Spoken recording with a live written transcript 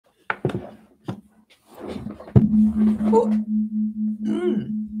Oh.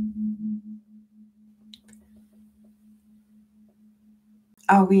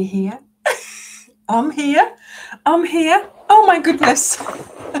 Are we here? I'm here. I'm here. Oh my goodness.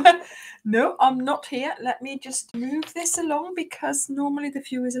 No, I'm not here. Let me just move this along because normally the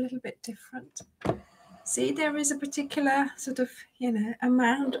view is a little bit different. See, there is a particular sort of, you know,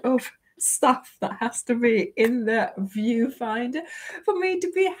 amount of stuff that has to be in the viewfinder for me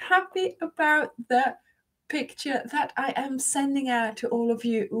to be happy about the picture that I am sending out to all of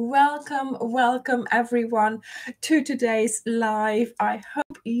you. Welcome, welcome everyone to today's live. I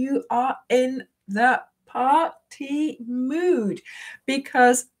hope you are in the party mood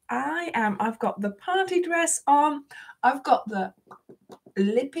because I am. I've got the party dress on, I've got the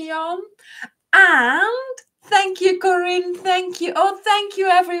lippy on, and thank you, Corinne. Thank you. Oh, thank you,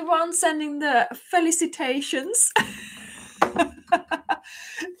 everyone, sending the felicitations.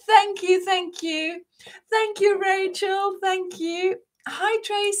 Thank you, thank you. Thank you, Rachel. Thank you. Hi,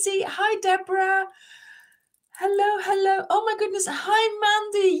 Tracy. Hi, Deborah. Hello, hello. Oh, my goodness.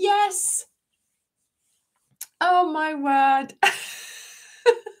 Hi, Mandy. Yes. Oh, my word.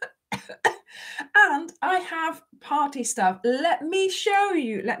 And I have party stuff. Let me show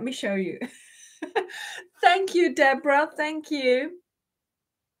you. Let me show you. Thank you, Deborah. Thank you.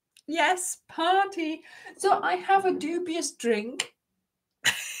 Yes, party. So I have a dubious drink.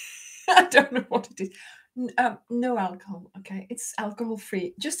 I don't know what it is. No alcohol. Okay, it's alcohol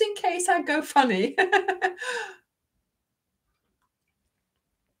free. Just in case I go funny.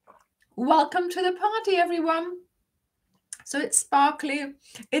 Welcome to the party, everyone. So it's sparkly,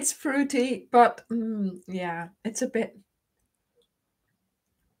 it's fruity, but yeah, it's a bit.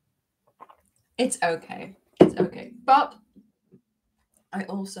 It's okay. It's okay. But I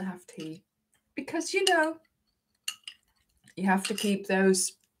also have tea because, you know, you have to keep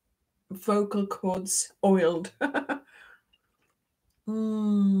those vocal cords oiled.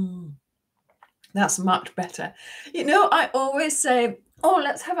 That's much better. You know, I always say, oh,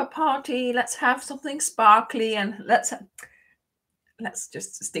 let's have a party, let's have something sparkly, and let's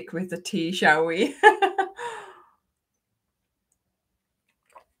just stick with the tea, shall we?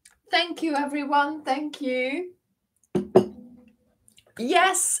 Thank you, everyone. Thank you.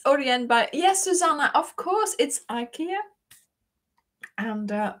 Yes, Orienbay. Yes, Susanna. Of course, it's IKEA.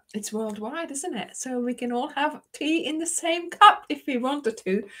 And it's worldwide, isn't it? So we can all have tea in the same cup if we wanted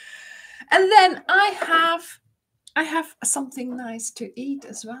to. And then I have something nice to eat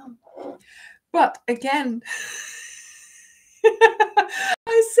as well. But again,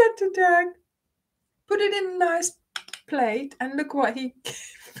 I said to Doug, put it in a nice plate, and look what he gave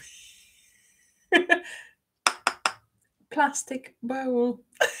me. Plastic bowl.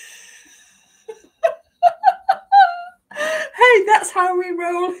 Hey, that's how we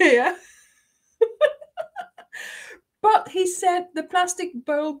roll here. But he said the plastic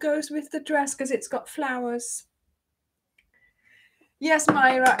bowl goes with the dress because it's got flowers. Yes,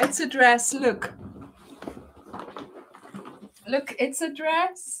 Myra, it's a dress. Look. Look, it's a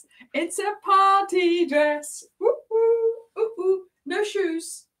dress. It's a party dress. Ooh, ooh, ooh, ooh. No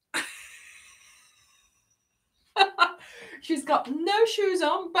shoes. She's got no shoes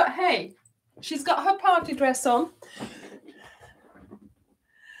on, but hey, she's got her party dress on.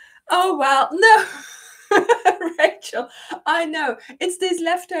 Oh, well, no. Rachel, I know. It's these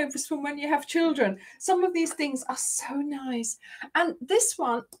leftovers from when you have children. Some of these things are so nice. And this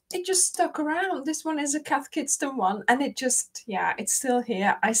one, it just stuck around. This one is a Cath Kidston one. And it just, yeah, it's still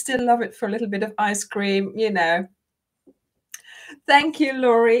here. I still love it for a little bit of ice cream, you know. Thank you,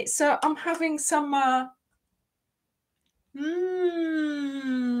 Laurie. So I'm having some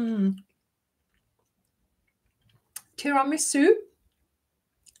tiramisu.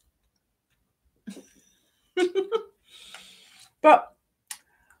 But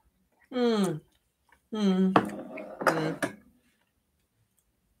I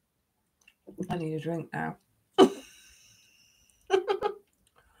need a drink now.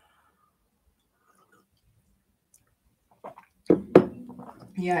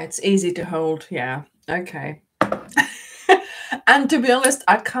 Yeah, it's easy to hold. Yeah, okay. And to be honest,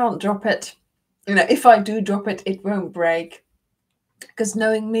 I can't drop it. You know, if I do drop it, it won't break. Because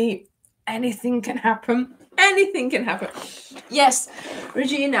knowing me, anything can happen. Anything can happen. Yes,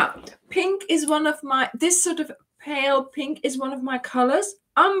 Regina, pink is one of my, this sort of pale pink is one of my colors.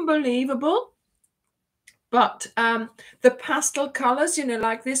 Unbelievable. But the pastel colors, you know,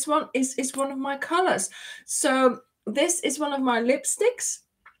 like this one is one of my colors. So this is one of my lipsticks.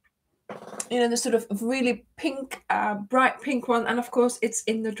 You know, the sort of really pink, bright pink one. And of course, it's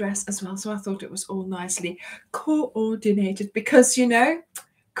in the dress as well. So I thought it was all nicely coordinated because, you know,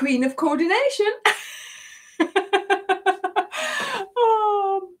 queen of coordination.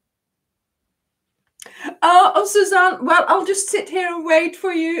 Oh, Suzanne, well, I'll just sit here and wait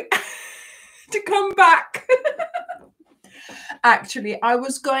for you to come back. Actually, I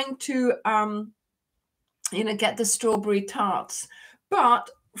was going to, get the strawberry tarts, but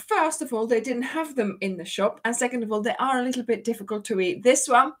first of all, they didn't have them in the shop, and second of all, they are a little bit difficult to eat. This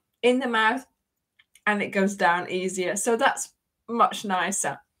one in the mouth, and it goes down easier, so that's much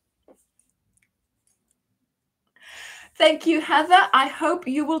nicer. Thank you, Heather. I hope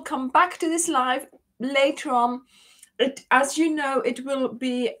you will come back to this live later on. As you know, it will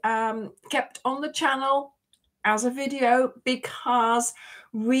be kept on the channel as a video because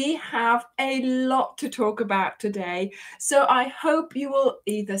we have a lot to talk about today. So I hope you will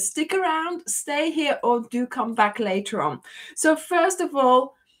either stick around, stay here, or do come back later on. So first of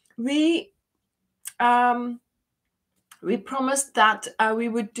all, we promised that we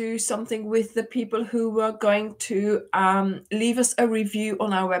would do something with the people who were going to leave us a review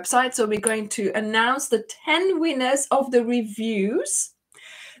on our website. So we're going to announce the 10 winners of the reviews.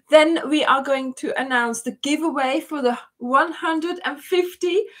 Then we are going to announce the giveaway for the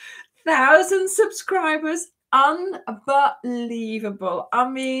 150,000 subscribers. Unbelievable. I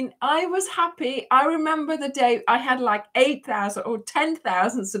mean, I was happy. I remember the day I had like 8,000 or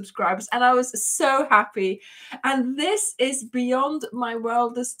 10,000 subscribers, and I was so happy. And this is beyond my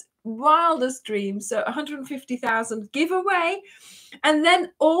wildest dreams. So 150,000 giveaway. And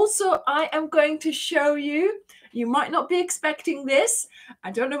then also I am going to show you, you might not be expecting this.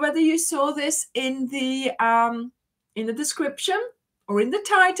 I don't know whether you saw this in the description or in the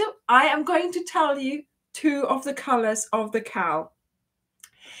title. I am going to tell you 2 of the colors of the cowl.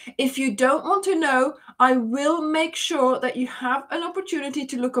 If you don't want to know, I will make sure that you have an opportunity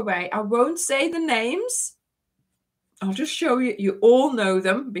to look away. I won't say the names. I'll just show you. You all know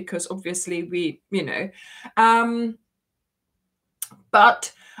them because obviously we,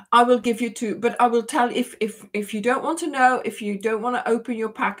 but I will give you 2. But I will tell if you don't want to know, if you don't want to open your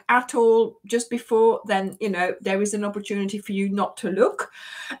pack at all just before, then there is an opportunity for you not to look.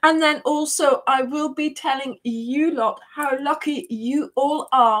 And then also I will be telling you lot how lucky you all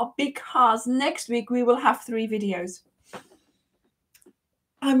are, because next week we will have 3 videos.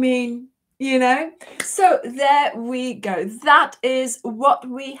 I mean, so there we go. That is what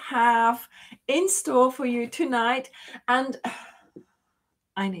we have in store for you tonight. And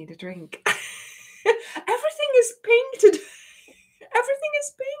I need a drink. Everything is pink today. Everything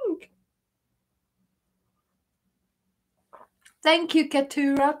is pink. Thank you,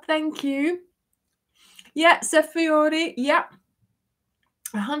 Katura. Thank you. Yeah, Sefiori. Yeah.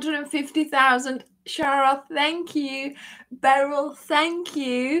 150,000. Shara, thank you. Beryl, thank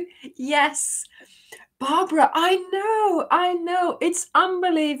you. Yes. Barbara, I know. It's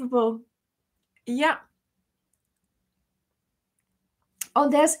unbelievable. Yeah. Oh,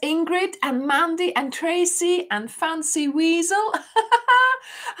 there's Ingrid and Mandy and Tracy and Fancy Weasel.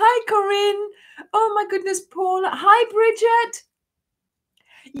 Hi, Corinne. Oh, my goodness, Paula. Hi, Bridget.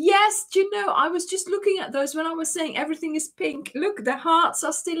 Yes, do you know, I was just looking at those when I was saying everything is pink. Look, the hearts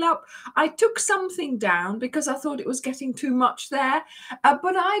are still up. I took something down because I thought it was getting too much there.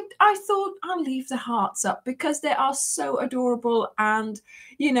 But I thought I'll leave the hearts up because they are so adorable. And,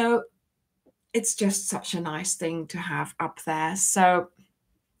 it's just such a nice thing to have up there. So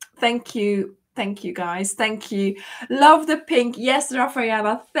thank you. Thank you, guys. Thank you. Love the pink. Yes,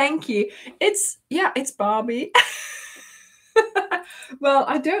 Rafaela. Thank you. It's Barbie. Well,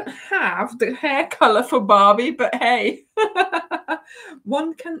 I don't have the hair color for Barbie, but hey,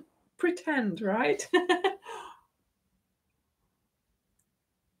 one can pretend, right?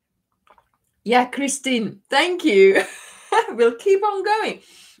 Yeah, Christine, thank you. We'll keep on going.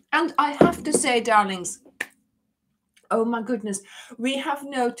 And I have to say, darlings, oh my goodness, we have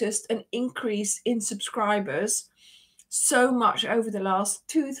noticed an increase in subscribers so much over the last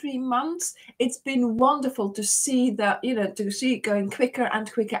 2-3 months. It's been wonderful to see that, to see it going quicker and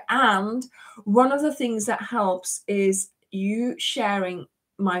quicker. And one of the things that helps is you sharing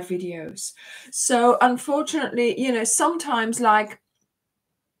my videos. So unfortunately, sometimes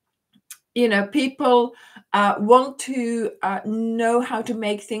people want to know how to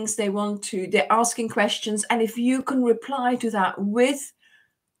make things. They're asking questions. And if you can reply to that with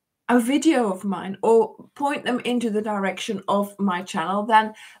a video of mine or point them into the direction of my channel,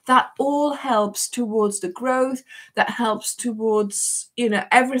 then that all helps towards the growth. That helps towards,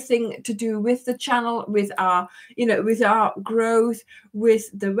 everything to do with the channel, with our, with our growth, with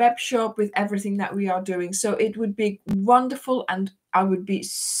the web shop, with everything that we are doing. So it would be wonderful, and I would be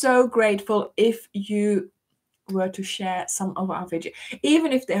so grateful if you were to share some of our videos,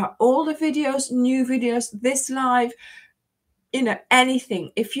 even if they are older videos, new videos, this live. you know,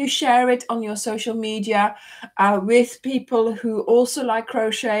 anything. If you share it on your social media with people who also like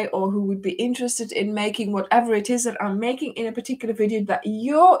crochet or who would be interested in making whatever it is that I'm making in a particular video that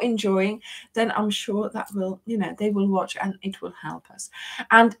you're enjoying, then I'm sure that will, you know, they will watch and it will help us.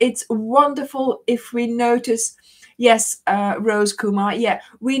 And it's wonderful if we notice. Yes, Rose Kumar. Yeah,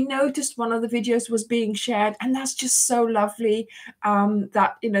 we noticed one of the videos was being shared, and that's just so lovely.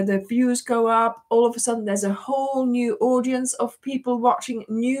 That, you know, the views go up. All of a sudden, there's a whole new audience of people watching,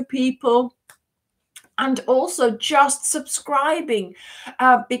 new people, and also just subscribing,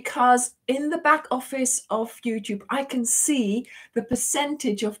 because in the back office of YouTube, I can see the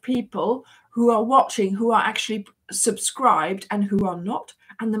percentage of people who are watching, who are actually subscribed and who are not.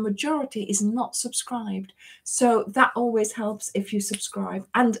 And the majority is not subscribed. So that always helps if you subscribe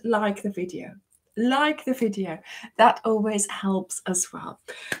and like the video. Like the video. That always helps as well.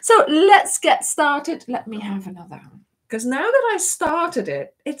 So let's get started. Let me have another one. Because now that I started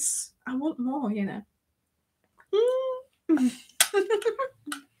it, I want more, you know.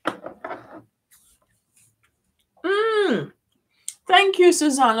 Thank you,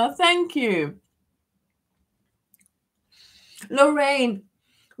 Susanna. Thank you. Lorraine,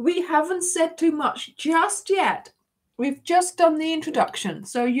 we haven't said too much just yet. We've just done the introduction,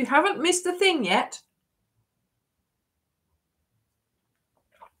 so you haven't missed a thing yet.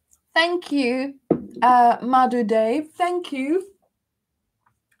 Thank you, Madhu Dave. Thank you.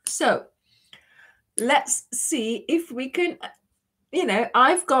 So let's see if we can, you know,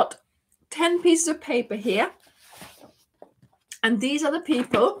 I've got 10 pieces of paper here. And these are the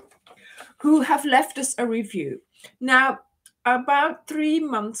people who have left us a review. Now, about 3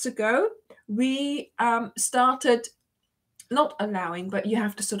 months ago, we started not allowing, but you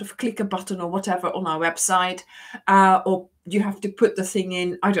have to sort of click a button or whatever on our website, or you have to put the thing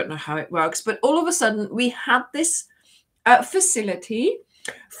in. I don't know how it works, but all of a sudden we had this facility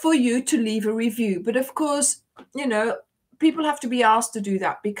for you to leave a review. But of course, you know, people have to be asked to do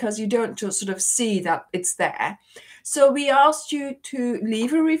that because you don't just sort of see that it's there. So we asked you to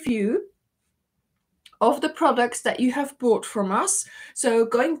leave a review of the products that you have bought from us. So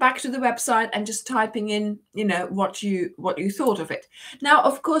going back to the website and just typing in, you know, what you thought of it. Now,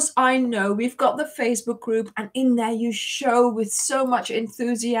 of course, I know we've got the Facebook group, and in there you show with so much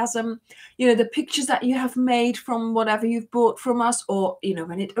enthusiasm, you know, the pictures that you have made from whatever you've bought from us, or, you know,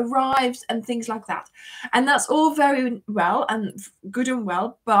 when it arrives and things like that. And that's all very well and good and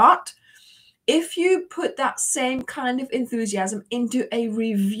well, but if you put that same kind of enthusiasm into a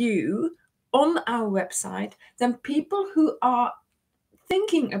review on our website, then people who are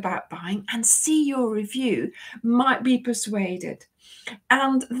thinking about buying and see your review might be persuaded.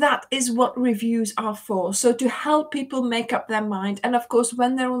 And that is what reviews are for. So to help people make up their mind. And of course,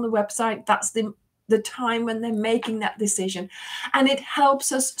 when they're on the website, that's the time when they're making that decision. And it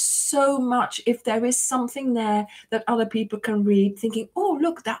helps us so much if there is something there that other people can read, thinking, oh,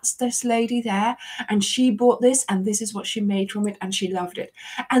 look, that's this lady there, and she bought this, and this is what she made from it, and she loved it.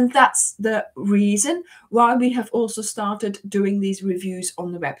 And that's the reason why we have also started doing these reviews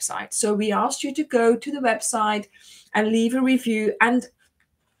on the website. So we asked you to go to the website and leave a review, and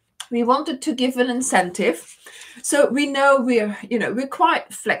we wanted to give an incentive. So we know we're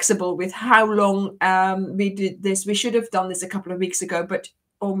quite flexible with how long we did this. We should have done this a couple of weeks ago,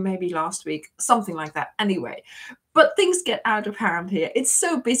 or maybe last week, something like that. Anyway, but things get out of hand here. It's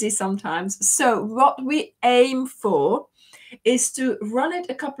so busy sometimes. So what we aim for is to run it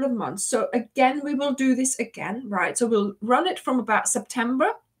a couple of months. So again, we will do this again, right? So we'll run it from about September.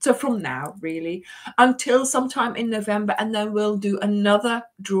 So from now, really, until sometime in November, and then we'll do another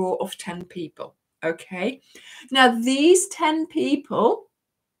draw of 10 people, okay? Now, these 10 people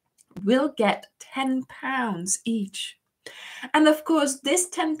will get £10 each. And of course, this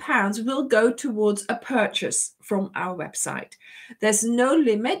 £10 will go towards a purchase from our website. There's no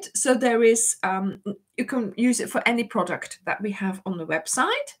limit, so there is, you can use it for any product that we have on the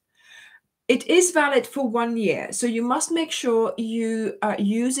website. It is valid for 1 year, so you must make sure you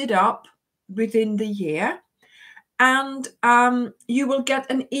use it up within the year. And you will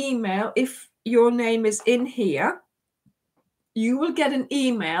get an email if your name is in here. You will get an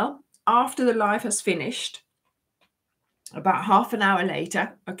email after the live has finished, about half an hour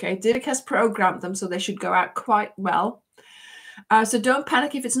later. Okay, Dirk has programmed them, so they should go out quite well. So don't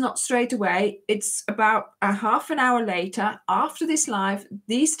panic if it's not straight away. It's about a half an hour later after this live.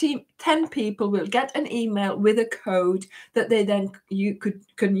 These 10 people will get an email with a code that they then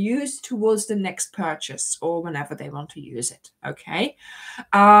can use towards the next purchase or whenever they want to use it. Okay,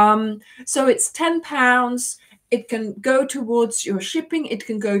 so it's £10. It can go towards your shipping. It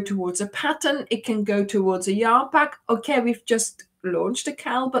can go towards a pattern. It can go towards a yarn pack. Okay, we've just launched a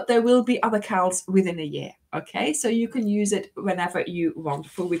cal, but there will be other cals within a year. Okay, so you can use it whenever you want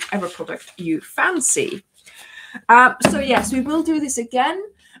for whichever product you fancy. So yes, we will do this again.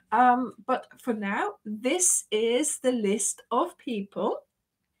 But for now, this is the list of people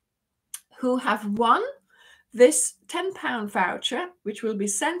who have won this £10 voucher, which will be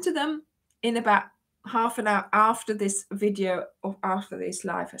sent to them in about half an hour after this video or after this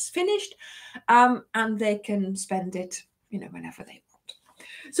live has finished, and they can spend it, whenever they want.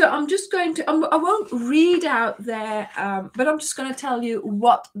 So I'm just going to, I won't read out their, but I'm just going to tell you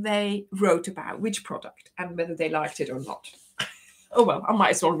what they wrote about, which product, and whether they liked it or not. Oh, well, I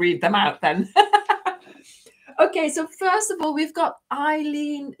might as well read them out then. Okay, so first of all, we've got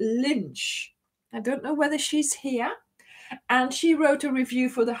Eileen Lynch. I don't know whether she's here. And she wrote a review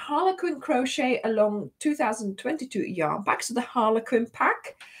for the Harlequin Crochet-A-Long 2022 yarn pack, so the Harlequin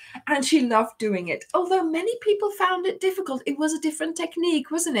pack. And she loved doing it, although many people found it difficult. It was a different technique,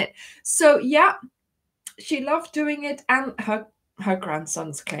 wasn't it? So, yeah, she loved doing it, and her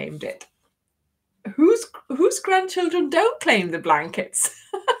grandsons claimed it. Whose grandchildren don't claim the blankets?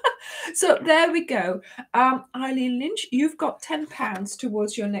 So there we go. Eileen Lynch, you've got £10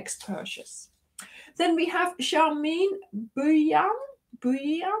 towards your next purchase. Then we have Charmaine Bouillon.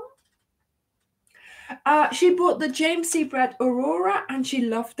 She bought the James C. Brett Aurora and she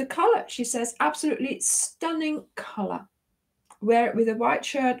loved the color. She says, absolutely stunning color. Wear it with a white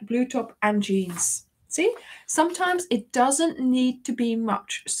shirt, blue top, and jeans. See, sometimes it doesn't need to be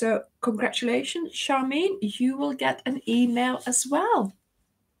much. So congratulations, Charmaine. You will get an email as well.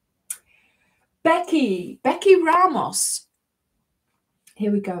 Becky Ramos.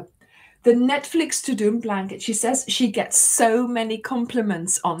 Here we go. The Netflix To Doom blanket. She says she gets so many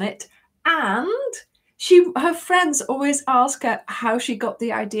compliments on it, and her friends always ask her how she got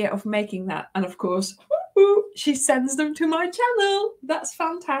the idea of making that. And of course, she sends them to my channel. That's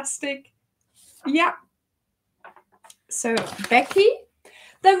fantastic. Yeah. So Becky.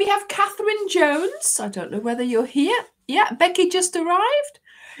 Then we have Catherine Jones. I don't know whether you're here. Yeah, Becky just arrived.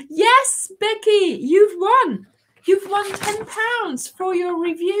 Yes, Becky, you've won. You've won £10 for your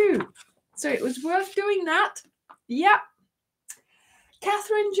review. So it was worth doing that. Yeah.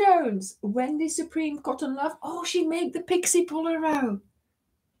 Catherine Jones, Wendy Supreme Cotton Love. Oh, she made the Pixie Polaroid.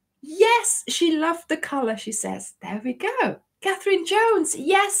 Yes, she loved the color, she says. There we go. Catherine Jones.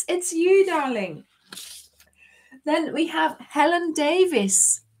 Yes, it's you, darling. Then we have Helen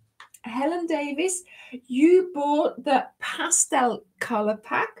Davis. Helen Davis, you bought the pastel color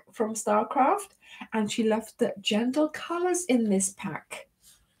pack from Starcraft, and she loved the gentle colors in this pack.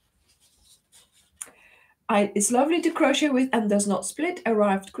 It's lovely to crochet with and does not split.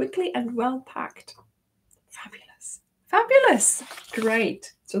 Arrived quickly and well packed. Fabulous. Fabulous.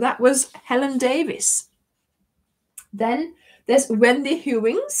 Great. So that was Helen Davis. Then there's Wendy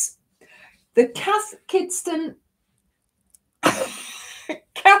Hewings. The Kath Kidston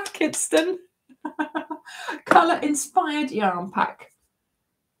color inspired yarn pack.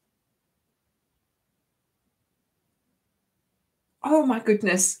 Oh my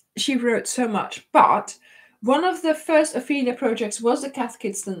goodness, she wrote so much. But one of the first Ophelia projects was the Kath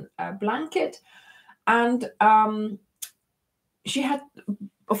Kidston blanket, and she had,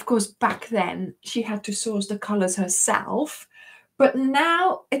 of course, back then she had to source the colors herself. But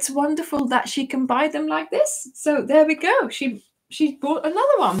now it's wonderful that she can buy them like this. So there we go. She bought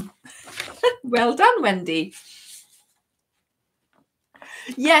another one. Well done, Wendy.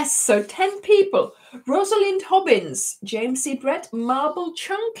 Yes, so 10 people. Rosalind Hobbins, James C. Brett, Marble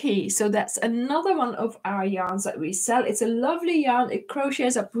Chunky. So that's another one of our yarns that we sell. It's a lovely yarn. It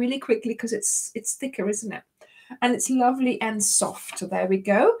crochets up really quickly because it's thicker, isn't it? And it's lovely and soft. So there we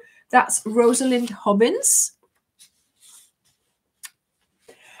go. That's Rosalind Hobbins.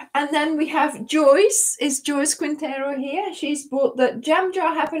 And then we have Joyce. Is Joyce Quintero here? She's bought the Jam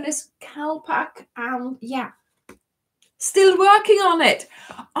Jar Happiness Cal Pack, and yeah, still working on it.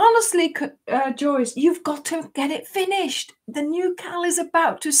 Honestly, Joyce, you've got to get it finished. The new cal is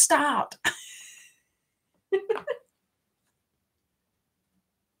about to start.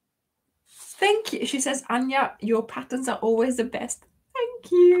 Thank you. She says, Anja, your patterns are always the best.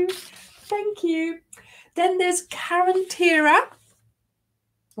 Thank you. Thank you. Then there's Karen Tira.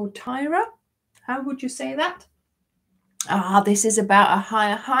 Or Tyra, how would you say that? This is about a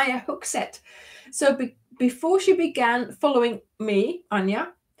higher hook set. So before she began following me,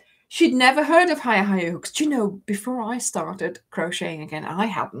 Anja, she'd never heard of higher hooks. Do you know, before I started crocheting again, I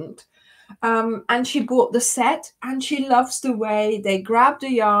hadn't. And she bought the set, and she loves the way they grab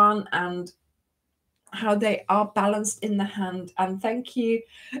the yarn and how they are balanced in the hand. And thank you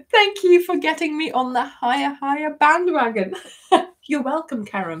for getting me on the higher bandwagon. You're welcome,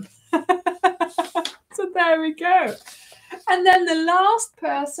 Karen. So there we go. And then the last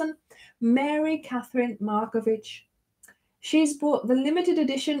person, Mary Catherine Markovich. She's bought the limited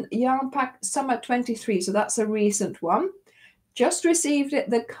edition yarn pack summer 23. So that's a recent one. Just received it.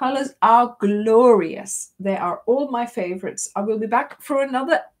 The colors are glorious. They are all my favorites. I will be back for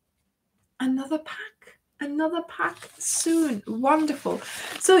another pack soon. Wonderful.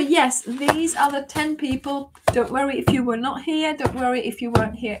 So yes, these are the 10 people. Don't worry if you were not here. Don't worry if you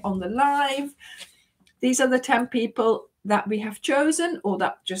weren't here on the live. These are the 10 people that we have chosen, or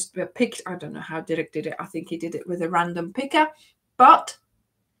that just were picked. I don't know how Derek did it. I think he did it with a random picker. But,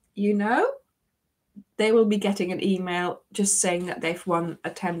 you know, they will be getting an email just saying that they've won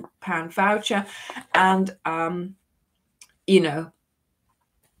a £10 voucher. And, you know,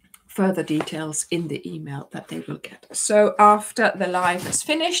 further details in the email that they will get. So after the live is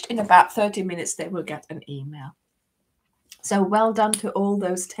finished, in about 30 minutes, they will get an email. So well done to all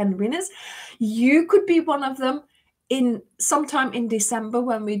those 10 winners. You could be one of them in sometime in December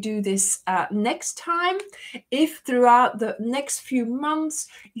when we do this next time. If throughout the next few months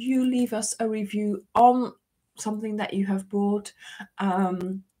you leave us a review on something that you have bought,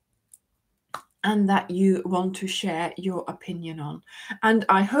 and that you want to share your opinion on. And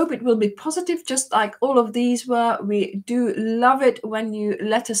I hope it will be positive, just like all of these were. We do love it when you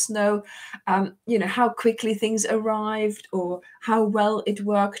let us know, you know, how quickly things arrived or how well it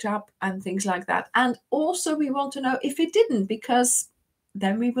worked up and things like that. And also we want to know if it didn't, because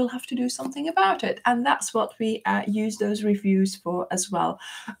then we will have to do something about it. And that's what we use those reviews for as well,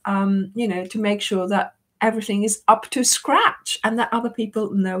 you know, to make sure that everything is up to scratch and that other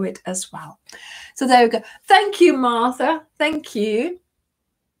people know it as well. So there we go. Thank you, Martha. Thank you.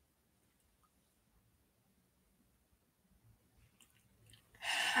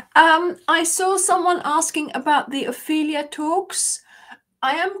 I saw someone asking about the Ophelia talks.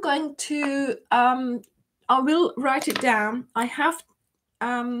 I am going to, I will write it down. I have,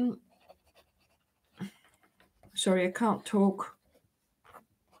 sorry, I can't talk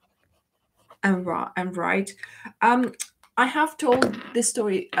and write. I have told this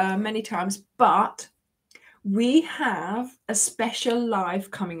story many times, but we have a special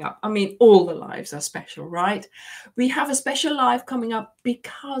live coming up. I mean, all the lives are special, right? We have a special live coming up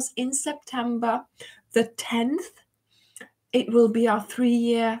because in September the 10th, it will be our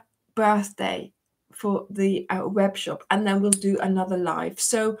 3-year birthday for the web shop, and then we'll do another live.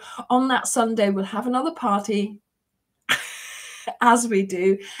 So on that Sunday, we'll have another party, as we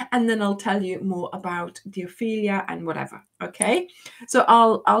do, and then I'll tell you more about the Ophelia and whatever. Okay, so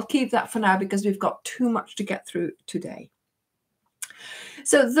I'll keep that for now because we've got too much to get through today.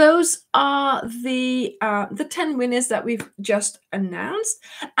 So those are the 10 winners that we've just announced,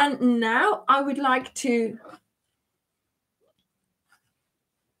 and now I would like to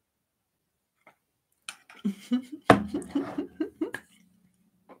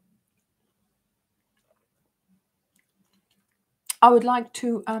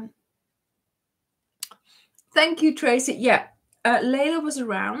thank you, Tracy. Yeah, Layla was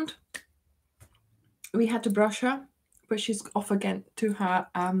around. We had to brush her, but she's off again to her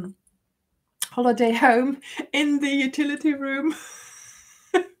holiday home in the utility room.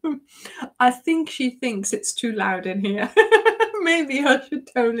 I think she thinks it's too loud in here. Maybe I should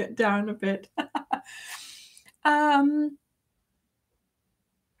tone it down a bit.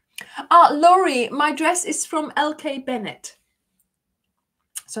 Laurie, my dress is from LK Bennett.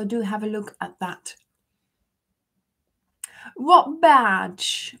 So do have a look at that. What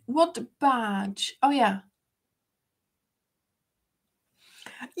badge? What badge? Oh, yeah.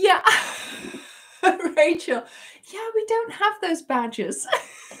 Yeah. Rachel. Yeah, we don't have those badges.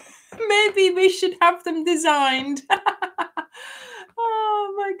 Maybe we should have them designed.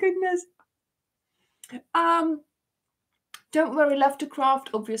 Oh, my goodness. Don't worry, Love to Craft.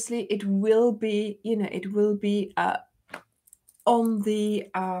 Obviously, it will be, you know, it will be on the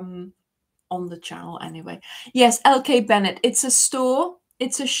channel anyway. Yes, LK Bennett. It's a store.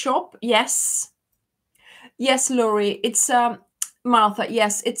 It's a shop. Yes. Yes, Laurie. It's Martha.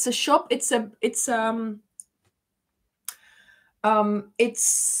 Yes, it's a shop. It's a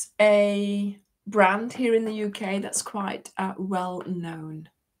brand here in the UK that's quite well known.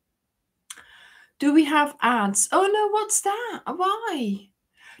 Do we have ads? Oh no, what's that? Why?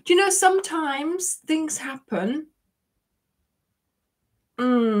 Do you know sometimes things happen?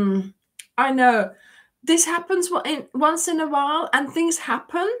 I know. This happens once in a while, and things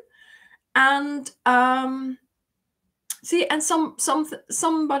happen, and See, and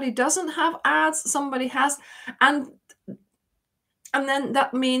somebody doesn't have ads, somebody has, and then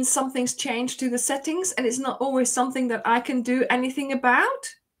that means something's changed to the settings, and it's not always something that I can do anything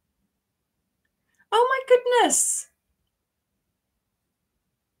about. Oh my goodness.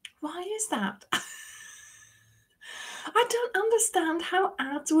 Why is that? I don't understand how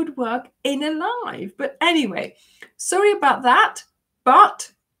ads would work in a live. But anyway, sorry about that.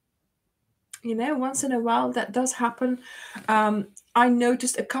 But, you know, once in a while that does happen. I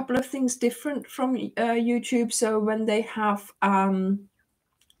noticed a couple of things different from YouTube. So when they have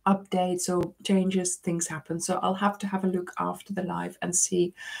updates or changes, things happen. So I'll have to have a look after the live and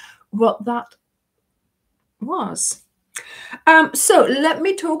see what that was. So let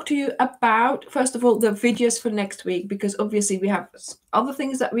me talk to you about, first of all, the videos for next week, because obviously we have other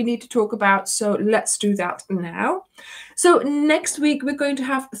things that we need to talk about. So let's do that now. So next week, we're going to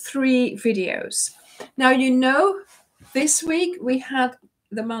have 3 videos. Now, you know, this week we had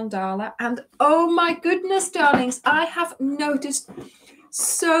the mandala, and oh my goodness, darlings, I have noticed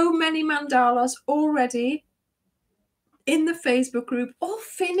so many mandalas already in the Facebook group, all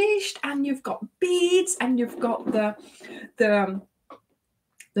finished, and you've got beads, and you've got the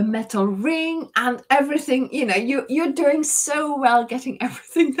metal ring and everything. You know, you're doing so well getting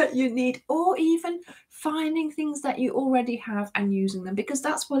everything that you need, or even finding things that you already have and using them, because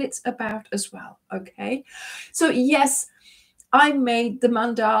that's what it's about as well. Okay, so yes, I made the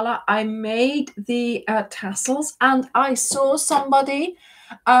mandala, I made the tassels, and I saw somebody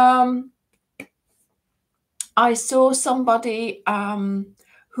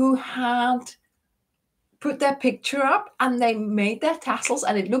who had put their picture up and they made their tassels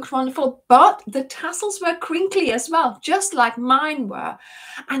and it looked wonderful, but the tassels were crinkly as well, just like mine were.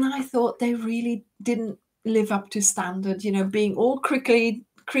 And I thought they really didn't live up to standard, you know, being all crinkly,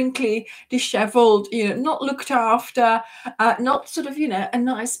 disheveled, you know, not looked after, not sort of, you know, a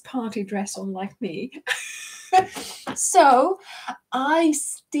nice party dress on like me. So I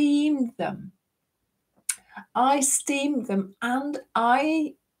steamed them. And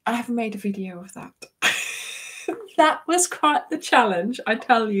I have made a video of that. That was quite the challenge, I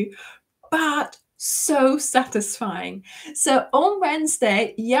tell you, but so satisfying. So on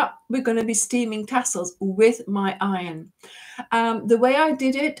Wednesday, yep, we're going to be steaming tassels with my iron. The way I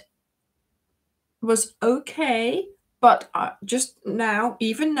did it was okay, but just now,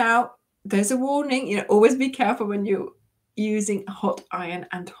 even now, there's a warning, you know, always be careful when you're using hot iron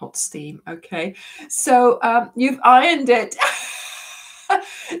and hot steam. Okay, so you've ironed it.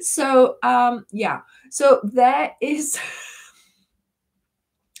 So yeah, so there is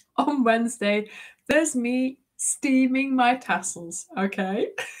on Wednesday, there's me steaming my tassels.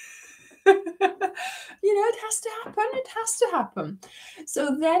 Okay. You know, it has to happen.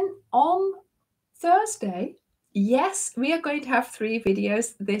 So then on Thursday, yes, we are going to have 3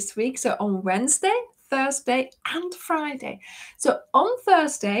 videos this week. So on Wednesday, Thursday, and Friday. So on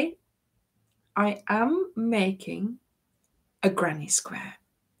Thursday, I am making a granny square.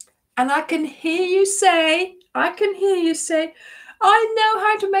 And I can hear you say, I know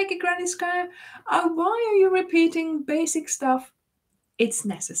how to make a granny square. Why are you repeating basic stuff? It's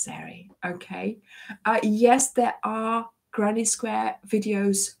necessary, okay? Yes, there are granny square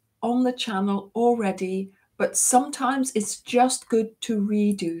videos on the channel already, but sometimes it's just good to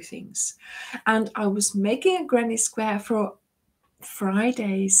redo things. And I was making a granny square for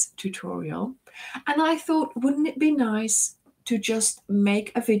Friday's tutorial, and I thought, wouldn't it be nice to just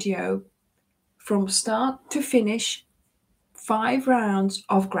make a video from start to finish, 5 rounds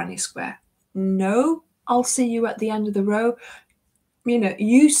of granny square. No, I'll see you at the end of the row. You know,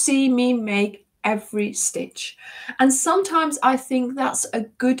 you see me make every stitch. And sometimes I think that's a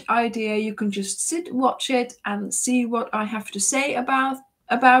good idea. You can just sit, watch it, and see what I have to say about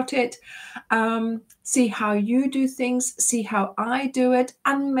it. See how you do things, see how I do it,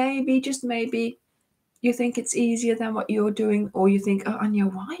 and maybe, just maybe, you think it's easier than what you're doing, or you think, oh,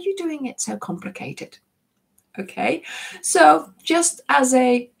 Anja, why are you doing it so complicated? Okay, so just as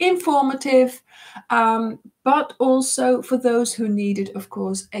a informative, but also for those who needed, of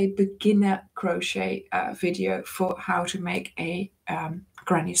course, a beginner crochet video for how to make a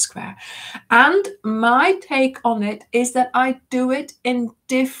granny square. And my take on it is that I do it in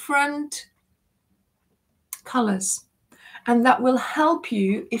different colors. And that will help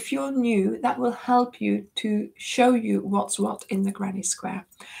you, if you're new, that will help you to show you what's what in the granny square.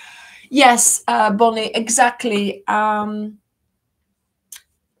 Yes, Bonnie, exactly.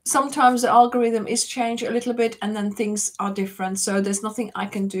 Sometimes the algorithm is changed a little bit and then things are different. So there's nothing I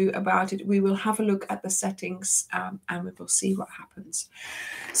can do about it. We will have a look at the settings and we will see what happens.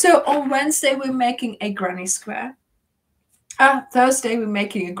 So on Wednesday, we're making a granny square. Thursday we're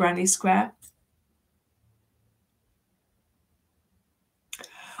making a granny square.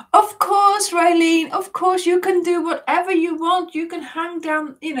 Of course, Raylene, of course, you can do whatever you want. You can hang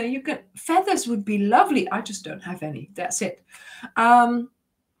down, you know, you can, feathers would be lovely. I just don't have any. That's it.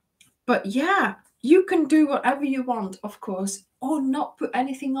 But yeah, you can do whatever you want, of course, or not put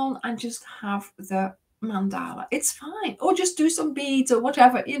anything on and just have the mandala. It's fine. Or just do some beads or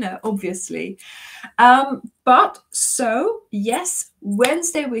whatever, you know, obviously. But so, yes,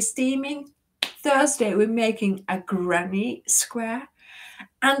 Wednesday we're steaming. Thursday we're making a granny square.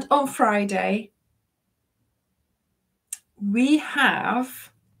 And on Friday, we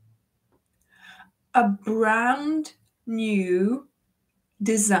have a brand new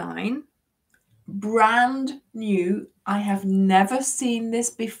design, brand new. I have never seen this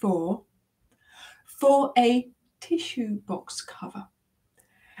before, for a tissue box cover.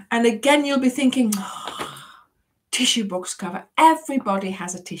 And again, you'll be thinking, oh, tissue box cover. Everybody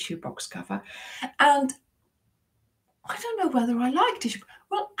has a tissue box cover. And I don't know whether I like tissue.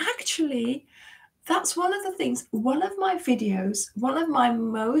 Well, actually, that's one of the things. One of my videos, one of my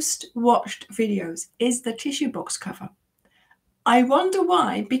most watched videos is the tissue box cover. I wonder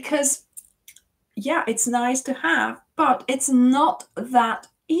why, because yeah, it's nice to have, but it's not that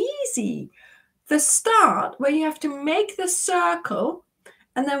easy. The start where you have to make the circle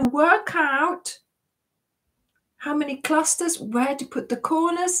and then work out how many clusters, where to put the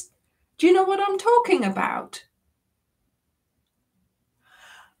corners. Do you know what I'm talking about?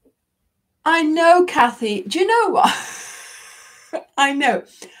 I know, Kathy. Do you know what? I know.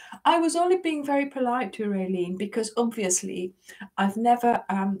 I was only being very polite to Raylene because obviously I've never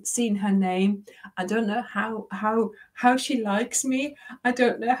seen her name. I don't know how she likes me. I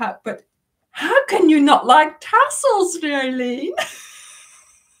don't know how, but how can you not like tassels, Raylene?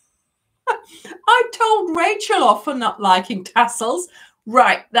 I told Rachel off for not liking tassels.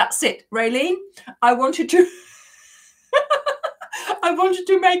 Right, that's it, Raylene. I wanted to I wanted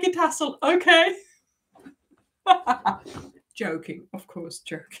to make a tassel, okay? Joking, of course,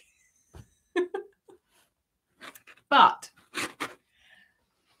 joking. But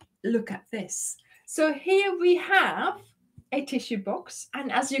look at this. So here we have a tissue box,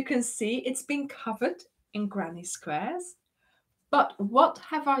 and as you can see, it's been covered in granny squares. But what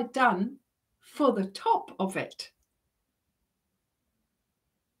have I done for the top of it?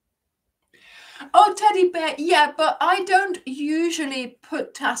 Oh, teddy bear, yeah, but I don't usually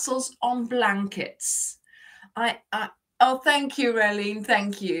put tassels on blankets. Oh, thank you, Raylene.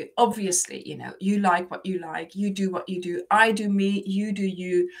 Thank you. Obviously, you know, you like what you like. You do what you do. I do me. You do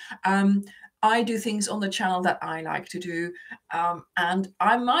you. I do things on the channel that I like to do. And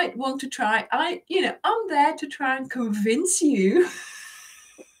I might want to try. I'm there to try and convince you.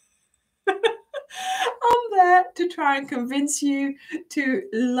 I'm there to try and convince you to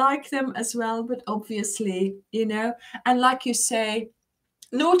like them as well. But obviously, you know, and like you say,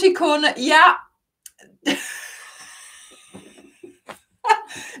 naughty corner. Yeah.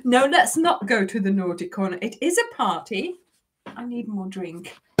 No, let's not go to the naughty corner. It is a party. I need more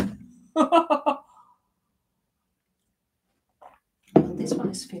drink. This one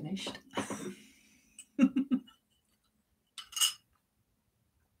is finished.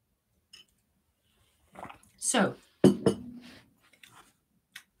 So,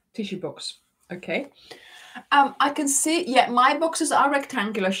 tissue box. Okay. I can see, yeah, my boxes are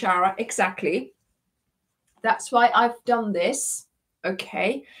rectangular, Shara. Exactly. That's why I've done this.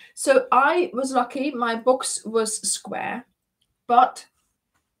 Okay. So I was lucky. My box was square, but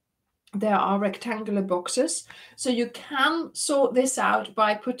there are rectangular boxes. So you can sort this out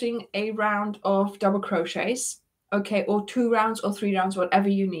by putting a round of double crochets. Okay, or 2 rounds or 3 rounds, whatever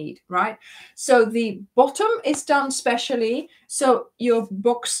you need, right? So the bottom is done specially so your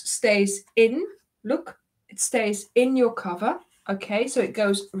box stays in. Look, it stays in your cover. Okay, so it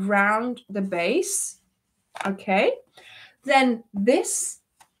goes round the base. Okay, then this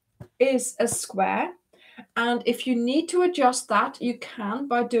is a square. And if you need to adjust that, you can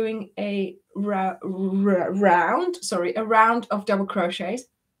by doing a round of double crochets.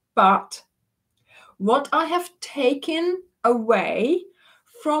 But what I have taken away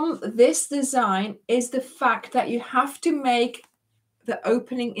from this design is the fact that you have to make the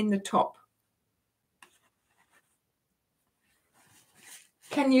opening in the top.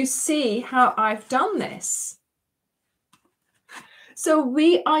 Can you see how I've done this? So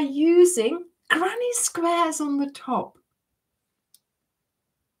we are using granny squares on the top.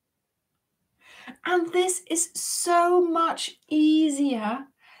 And this is so much easier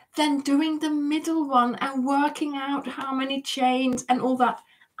than doing the middle one and working out how many chains and all that.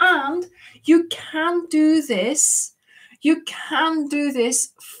 And you can do this, You can do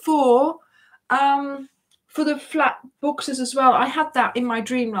this for the flat boxes as well. I had that in my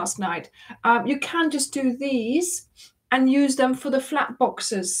dream last night. You can just do these and use them for the flat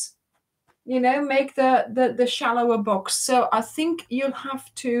boxes. You know, make the shallower box. So I think you'll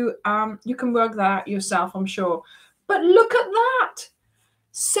have to, you can work that out yourself, I'm sure. But look at that.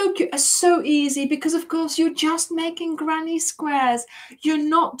 So cute, so easy, because of course you're just making granny squares. You're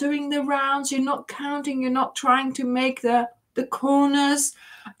not doing the rounds, you're not counting, you're not trying to make the corners.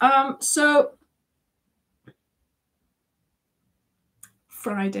 So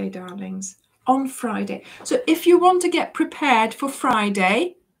Friday, darlings, on Friday. So if you want to get prepared for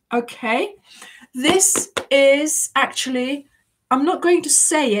Friday, okay, this is actually, I'm not going to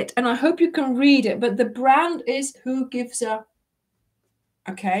say it, and I hope you can read it, but the brand is Who Gives a...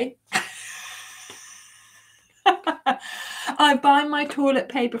 Okay. I buy my toilet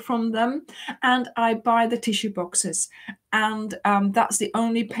paper from them, and I buy the tissue boxes, and that's the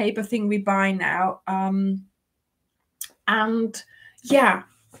only paper thing we buy now. And yeah,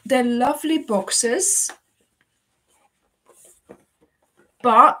 they're lovely boxes,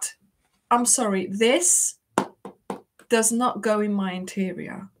 but I'm sorry, this does not go in my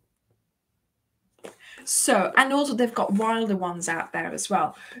interior. So, and also they've got wilder ones out there as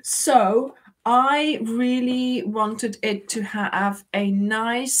well. So I really wanted it to have a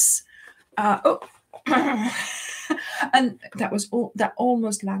nice, and that was all, that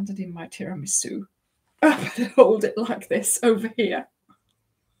almost landed in my tiramisu. I'm gonna hold it like this over here.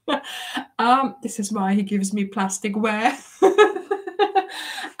 This is why he gives me plastic ware.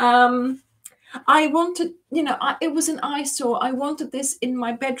 I wanted, you know, it was an eyesore. I wanted this in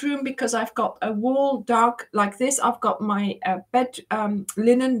my bedroom because I've got a wall dark like this. I've got my bed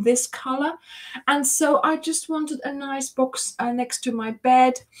linen this color. And so I just wanted a nice box next to my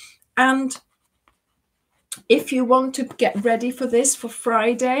bed. And if you want to get ready for this for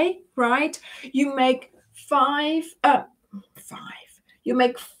Friday, right, you make you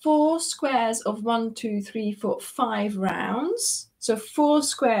make 4 squares of 1, 2, 3, 4, 5 rounds. So 4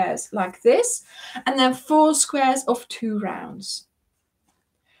 squares like this, and then 4 squares of 2 rounds.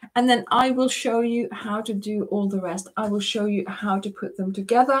 And then I will show you how to do all the rest. I will show you how to put them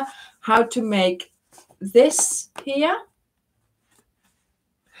together, how to make this here,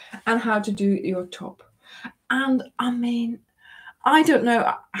 and how to do your top. And I mean, I don't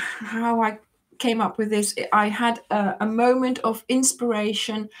know how I came up with this. I had a moment of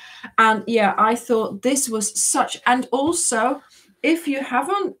inspiration, and yeah, I thought this was such. And also, if you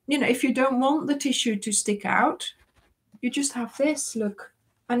haven't, you know, if you don't want the tissue to stick out, you just have this, look,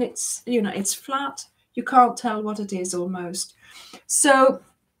 and it's, you know, it's flat. You can't tell what it is almost. So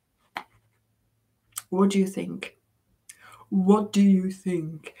what do you think? What do you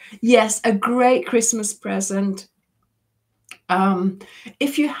think? Yes, a great Christmas present.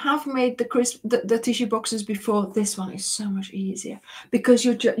 If you have made the tissue boxes before, this one is so much easier because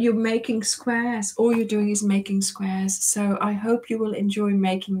you're making squares. All you're doing is making squares. So I hope you will enjoy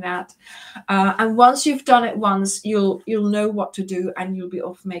making that. And once you've done it once, you'll know what to do, and you'll be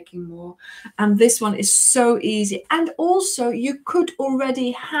off making more. And this one is so easy. And also, you could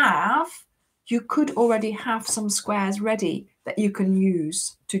already have some squares ready that you can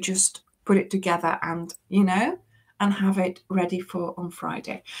use to just put it together, and you know, and have it ready for on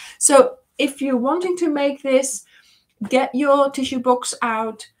Friday. So if you're wanting to make this, get your tissue box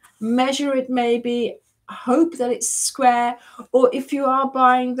out, measure it, maybe hope that it's square, or if you are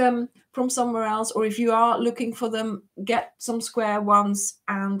buying them from somewhere else, or if you are looking for them, get some square ones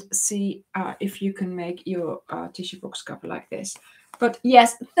and see if you can make your tissue box cover like this. But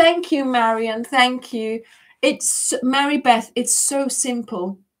yes, thank you, Marion, thank you. It's Mary Beth, it's so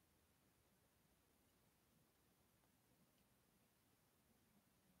simple.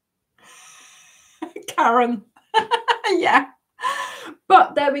 Karen. Yeah,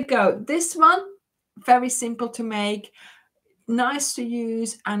 but there we go. This one, very simple to make, nice to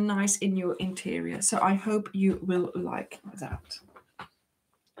use, and nice in your interior. So I hope you will like that.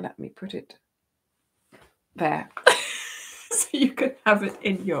 Let me put it there so you can have it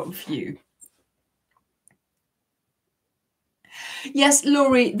in your view. Yes,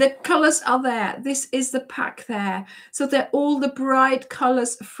 Laurie, the colors are there. This is the pack there. So they're all the bright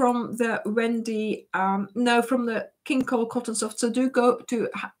colors from the Wendy, from the King Cole Cotton Soft. So do go to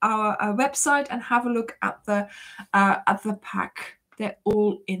our website and have a look at the pack. They're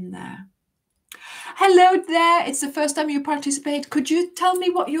all in there. Hello there. It's the first time you participate. Could you tell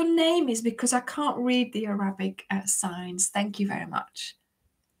me what your name is? Because I can't read the Arabic signs. Thank you very much.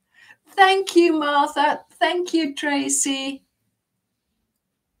 Thank you, Martha. Thank you, Tracy.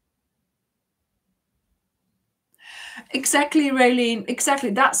 Exactly, Raylene.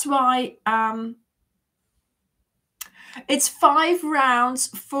 Exactly. That's why it's 5 rounds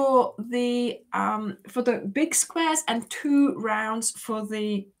for the big squares and 2 rounds for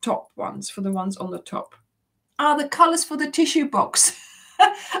the top ones, for the ones on the top. The colors for the tissue box.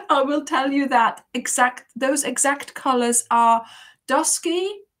 I will tell you that those exact colors are dusky,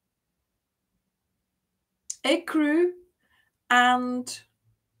 ecru, and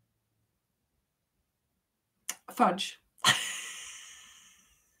fudge.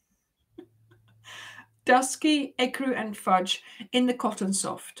 Dusky, ecru, and fudge in the cotton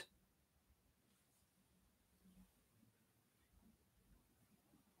soft.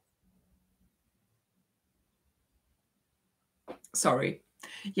 Sorry.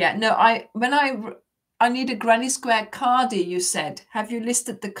 Yeah, no, I need a granny square cardie, you said. Have you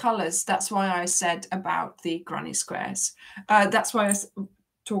listed the colors? That's why I said about the granny squares. That's why I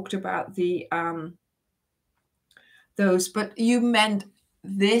talked about the those, but you meant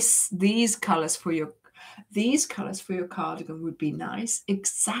these colors for your cardigan would be nice.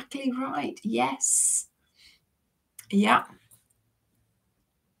 Exactly right. Yes. Yeah.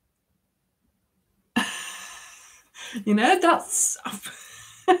 You know, that's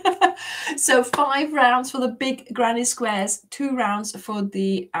so 5 rounds for the big granny squares, 2 rounds for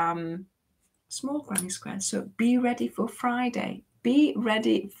the small granny squares. So be ready for Friday. Be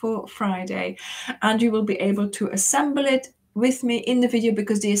ready for Friday, and you will be able to assemble it with me in the video,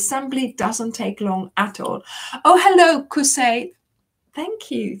 because the assembly doesn't take long at all. Oh, hello, Crochet. Thank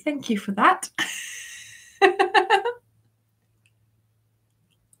you for that.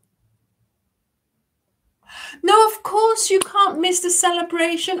 No, of course you can't miss the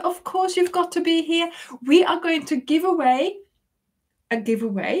celebration. Of course you've got to be here. We are going to give away a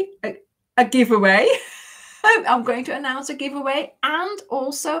giveaway. I'm going to announce a giveaway, and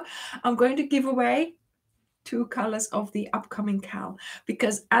also I'm going to give away 2 colors of the upcoming cal,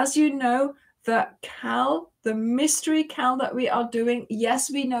 because as you know, the mystery cal that we are doing,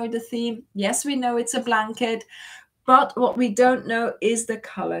 yes, we know the theme, yes, we know it's a blanket, but what we don't know is the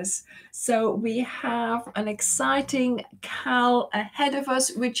colors. So we have an exciting cal ahead of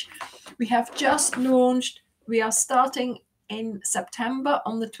us, which we have just launched. We are starting in September,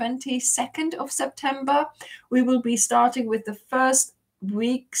 on the 22nd of September. We will be starting with the first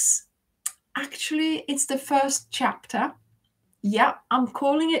weeks. Actually, it's the first chapter. Yeah, I'm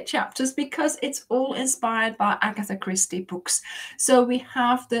calling it chapters because it's all inspired by Agatha Christie books. So we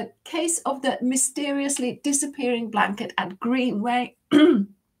have the case of the mysteriously disappearing blanket at Greenway.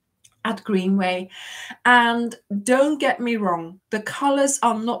 At Greenway. And don't get me wrong, the colors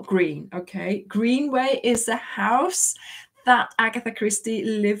are not green, okay? Greenway is the house that Agatha Christie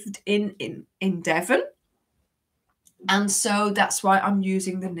lived in Devon. And so that's why I'm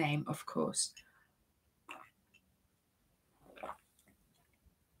using the name, of course.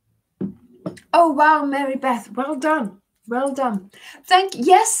 Oh, wow, Mary Beth, well done. Well done.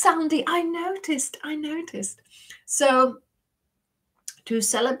 Yes, Sandy, I noticed. So to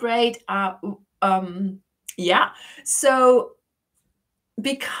celebrate, yeah, so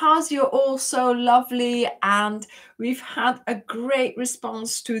because you're all so lovely and we've had a great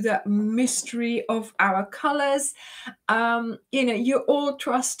response to the mystery of our colors, you know, you're all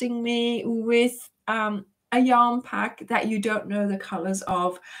trusting me with a yarn pack that you don't know the colors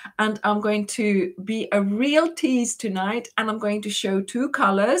of, and I'm going to be a real tease tonight, and I'm going to show 2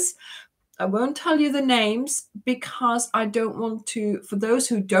 colors. I won't tell you the names because I don't want to, for those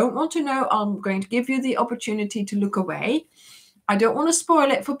who don't want to know, I'm going to give you the opportunity to look away. I don't want to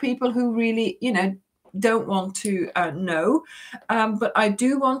spoil it for people who really, you know, don't want to know, but I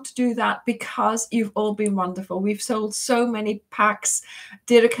do want to do that because you've all been wonderful. We've sold so many packs.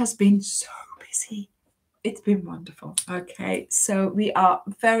 Dirk has been so busy. It's been wonderful. Okay, so we are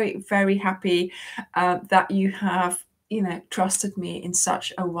very, very happy that you have, you know, trusted me in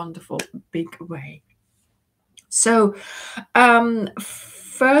such a wonderful big way. So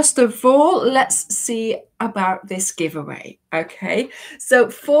first of all, let's see about this giveaway. Okay, so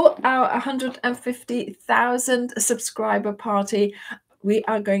for our 150,000 subscriber party, we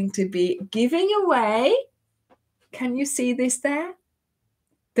are going to be giving away, can you see this there?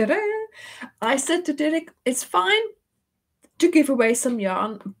 Ta-da! I said to Derek, it's fine to give away some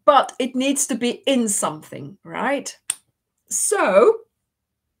yarn, but it needs to be in something, right? So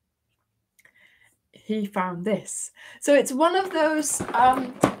he found this. So it's one of those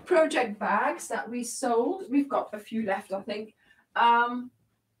project bags that we sold. We've got a few left, I think.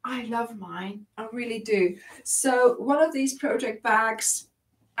 I love mine. I really do. So one of these project bags,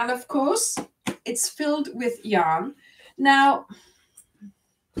 and of course, it's filled with yarn. Now,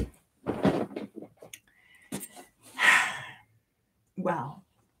 Well,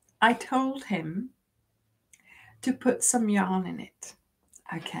 I told him to put some yarn in it,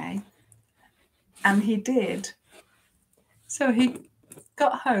 okay? And he did. So he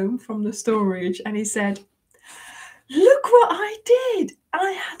got home from the storage and he said, look what I did.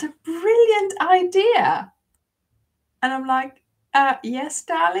 I had a brilliant idea. And I'm like, yes,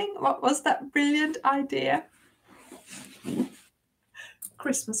 darling, what was that brilliant idea?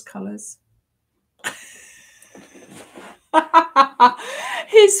 Christmas colours.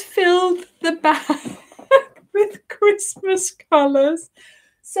 He's filled the bag with Christmas colours.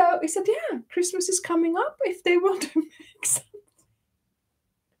 So he said, yeah, Christmas is coming up. If they want to make some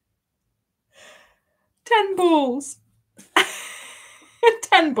 10 balls.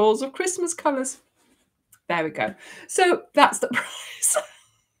 10 balls of Christmas colours. There we go. So that's the prize.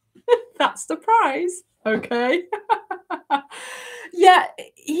 That's the prize. Okay. Yeah,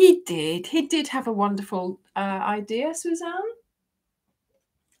 he did. He did have a wonderful idea, Suzanne.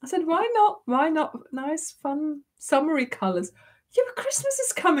 I said, why not? Why not? Nice, fun, summery colours. Yeah, but Christmas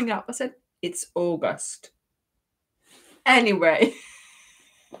is coming up. I said, it's August. Anyway.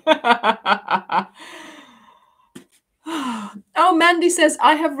 Oh, Mandy says,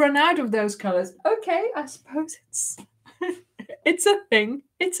 I have run out of those colours. Okay, I suppose it's a thing.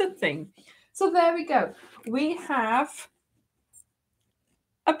 It's a thing. So there we go. We have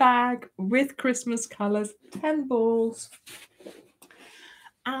a bag with Christmas colours, 10 balls.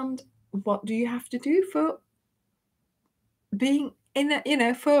 And what do you have to do for being in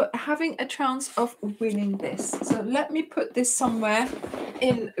a, for having a chance of winning this? So let me put this somewhere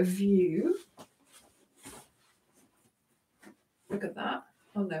in view. Look at that.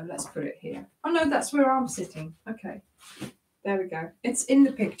 Oh no, let's put it here. Oh no, that's where I'm sitting. Okay. There we go. It's in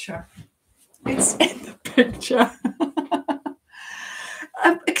the picture. It's in the picture.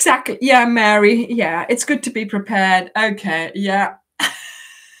 Exactly. Yeah, Mary. Yeah, it's good to be prepared. Okay. Yeah.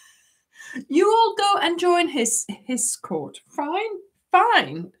 You all go and join his court. Fine.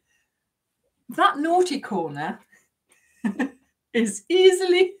 Fine. That naughty corner is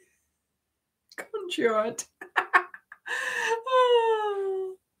easily conjured.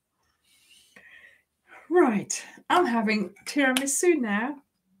 Right. I'm having tiramisu now,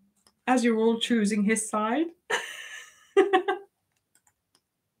 as you're all choosing his side.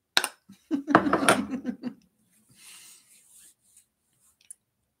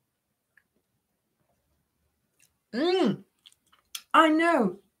 I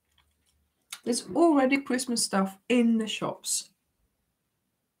know. There's already Christmas stuff in the shops.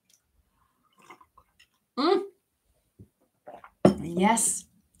 Yes,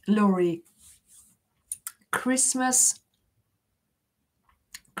 Laurie. Christmas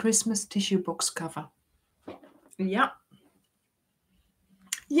tissue box cover. Yeah.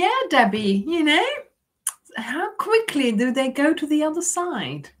 Yeah, Debbie, how quickly do they go to the other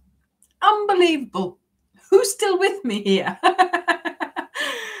side? Unbelievable. Who's still with me here?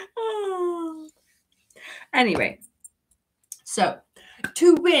 Oh. Anyway, so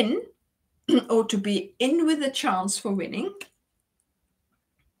to win or to be in with a chance for winning,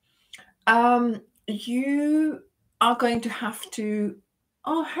 you are going to have to,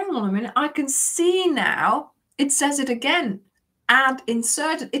 oh, hang on a minute. I can see now. It says it again. Add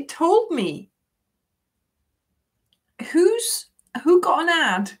inserted. It told me. Who got an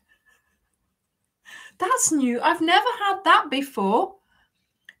ad? That's new. I've never had that before.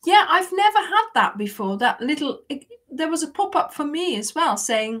 Yeah, I've never had that before. That little, there was a pop-up for me as well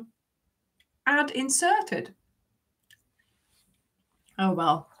saying add inserted. Oh,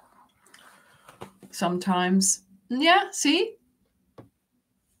 well. Sometimes. Yeah, see?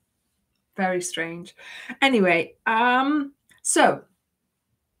 Very strange. Anyway, so,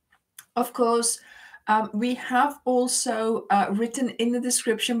 of course, we have also written in the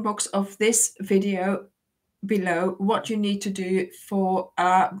description box of this video below what you need to do for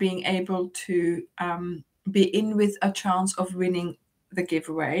being able to be in with a chance of winning the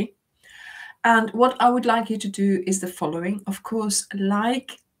giveaway. And what I would like you to do is the following. Of course,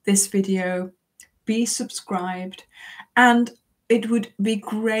 like this video, be subscribed, and it would be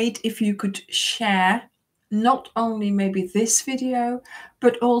great if you could share not only maybe this video,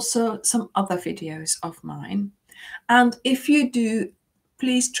 but also some other videos of mine. And if you do,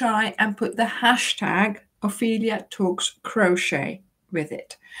 please try and put the hashtag Ophelia Talks Crochet with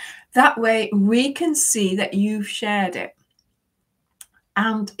it. That way we can see that you've shared it.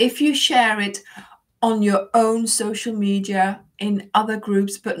 And if you share it on your own social media, in other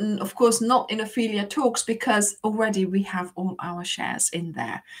groups, but of course not in Ophelia Talks, because already we have all our shares in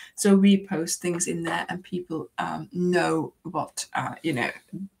there. So we post things in there and people know what,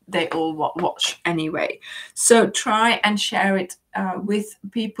 they all watch anyway. So try and share it with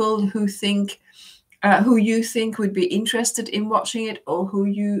people who think who you think would be interested in watching it, or who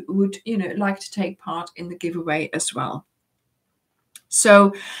you would, you know, like to take part in the giveaway as well.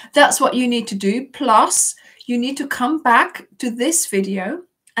 So that's what you need to do. Plus, you need to come back to this video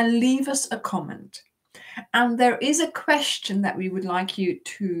and leave us a comment. And there is a question that we would like you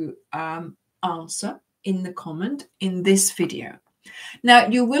to answer in the comment in this video. Now,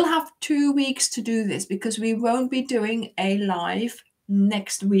 you will have 2 weeks to do this, because we won't be doing a live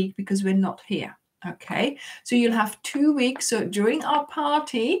next week because we're not here. Okay, so you'll have 2 weeks. So during our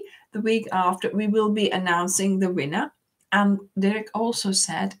party the week after, we will be announcing the winner. And Derek also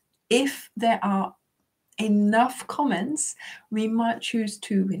said if there are enough comments, we might choose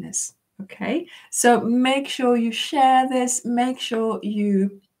 2 winners. Okay, so make sure you share this. Make sure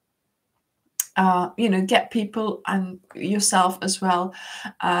you you know, get people and yourself as well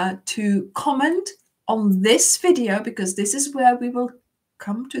to comment on this video, because this is where we will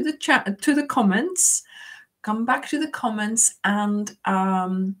come to the chat, to the comments, come back to the comments. And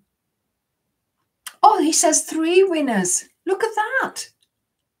oh, he says 3 winners. Look at that.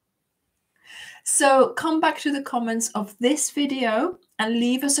 So come back to the comments of this video and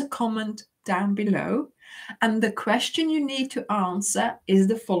leave us a comment down below. And the question you need to answer is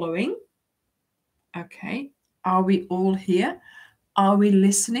the following. Okay, are we all here? Are we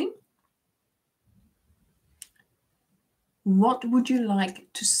listening? What would you like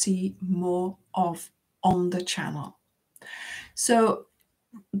to see more of on the channel? So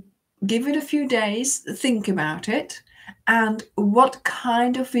give it a few days, think about it. And what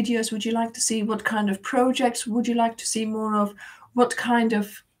kind of videos would you like to see? What kind of projects would you like to see more of? What kind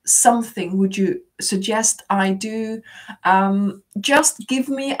of something would you suggest I do? Just give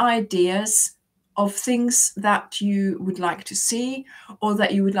me ideas of things that you would like to see, or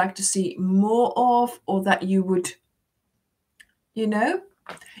that you would like to see more of, or that you would, you know.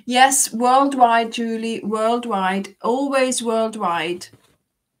 Yes, worldwide, Julie, worldwide, always worldwide.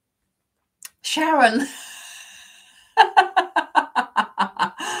 Sharon.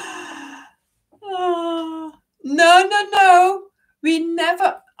 Oh, no.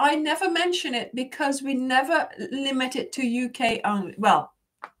 I never mention it, because we never limit it to UK only. Well,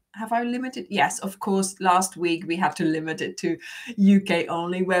 have I limited? Yes, of course. Last week we had to limit it to UK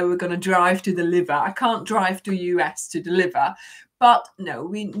only, where we're going to drive to deliver. I can't drive to US to deliver. But no,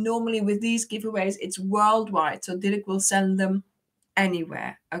 we normally, with these giveaways, it's worldwide. So Dirk will send them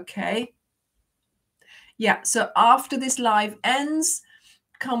anywhere. Okay. Yeah. So after this live ends,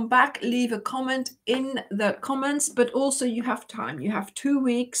 come back, leave a comment in the comments. But also you have time. You have 2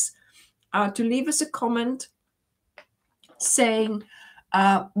 weeks to leave us a comment saying,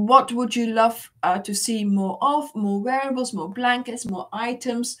 what would you love to see more of? More wearables, more blankets, more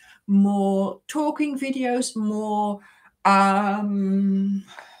items, more talking videos, more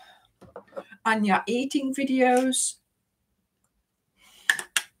Anja eating videos.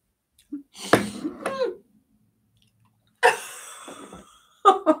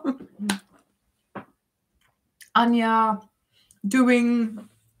 Anja doing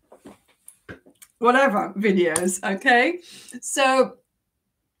whatever videos. Okay, so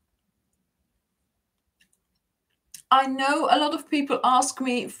I know a lot of people ask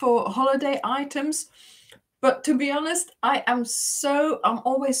me for holiday items, but to be honest, I'm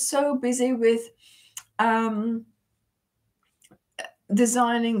always so busy with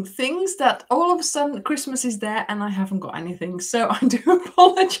designing things that all of a sudden Christmas is there and I haven't got anything. So I do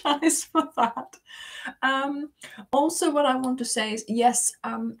apologize for that. Also, what I want to say is, yes,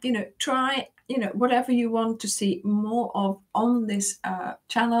 you know, try, you know, whatever you want to see more of on this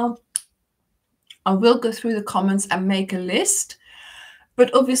channel. I will go through the comments and make a list,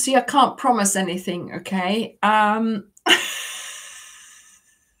 but obviously I can't promise anything. Okay.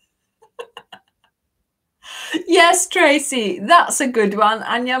 Yes, Tracy, that's a good one.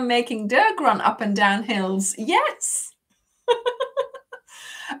 And you're making Dirk run up and down hills. Yes.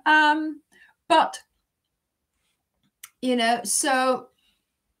 But, you know, so,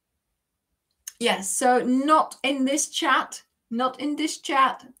 yes, so not in this chat,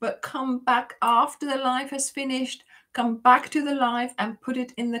 but come back after the live has finished. Come back to the live and put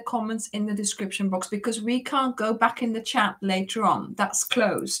it in the comments in the description box, because we can't go back in the chat later on. That's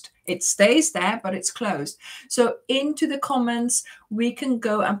closed. It stays there, but it's closed. So into the comments, we can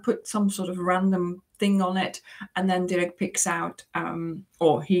go and put some sort of random thing on it, and then Dirk picks out,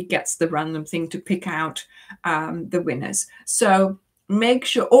 or he gets the random thing to pick out the winners. So make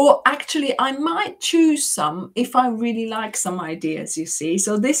sure, or actually I might choose some if I really like some ideas, you see.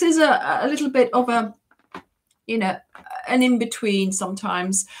 So this is a little bit of a, you know, an in-between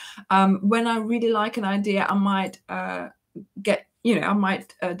sometimes. When I really like an idea, I might I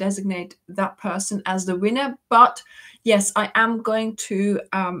might designate that person as the winner. But yes, I am going to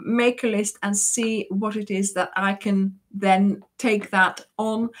make a list and see what it is that I can then take that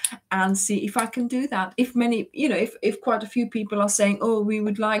on and see if I can do that. If many, if quite a few people are saying, oh, we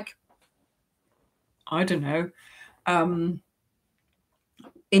would like, I don't know,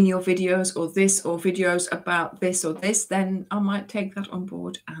 in your videos or this, or videos about this or this, then I might take that on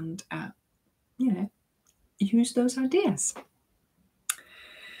board and, use those ideas.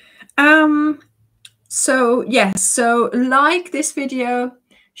 So yes, so like this video,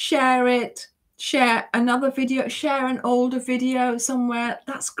 share it, share another video, share an older video somewhere.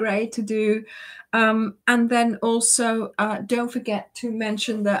 That's great to do. And then also don't forget to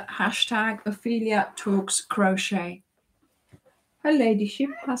mention the hashtag Ophelia Talks Crochet. Her ladyship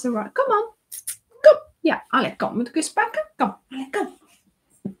has arrived. Come on. Kom. Ja, alle, kom. Moet ik eens pakken? Kom. Alle, kom.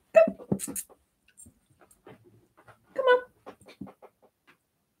 Kom. Kom on.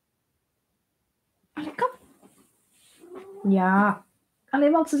 Alle, kom. Ja.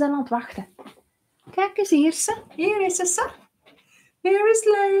 Alleen, want ze zijn aan het wachten. Kijk eens, hier is ze. Hier is ze. Here is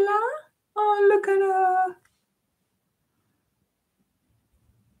Layla. Oh, look at her.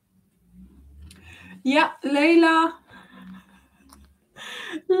 Ja, Layla.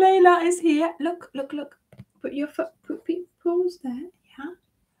 Layla is here. Look, look, look. Put your paws there. Yeah.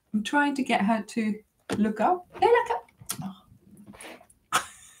 I'm trying to get her to look up. Layla, come. Oh.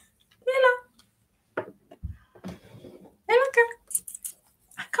 Layla. Layla, come.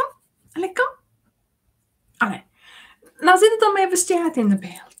 Kom. Allee, kom. Allee. Nou zit het dan even stiert in de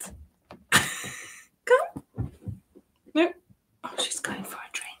beeld. Kom. No. Oh, she's going for a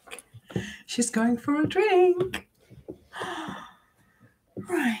drink. She's going for a drink.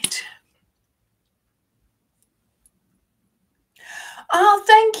 Right. Oh,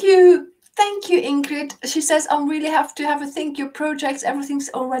 thank you. Thank you, Ingrid. She says, I really have to have a think. Your projects, everything's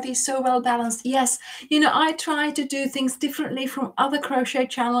already so well balanced. Yes, I try to do things differently from other crochet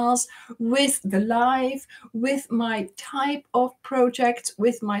channels with the live, with my type of projects,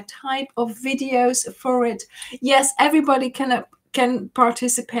 with my type of videos for it. Yes, everybody can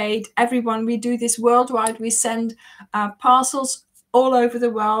participate. Everyone, we do this worldwide. We send parcels all over the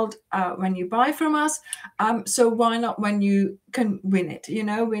world when you buy from us. So why not when you can win it?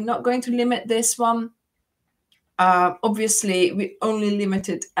 We're not going to limit this one. Obviously, we only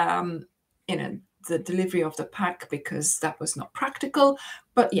limited, the delivery of the pack because that was not practical.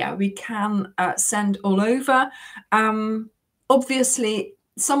 But yeah, we can send all over. Obviously,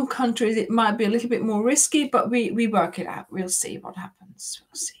 some countries it might be a little bit more risky, but we work it out. We'll see what happens.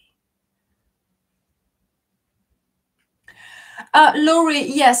 We'll see. Laurie,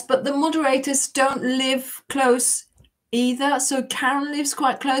 yes, but the moderators don't live close either. So Karen lives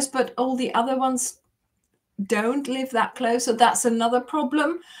quite close, but all the other ones don't live that close. So that's another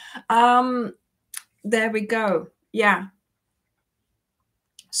problem. There we go. Yeah.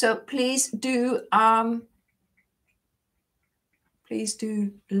 So please do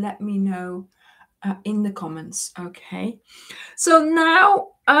let me know in the comments. Okay. So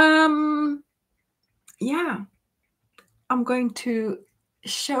now, yeah. I'm going to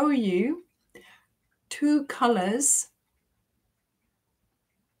show you 2 colors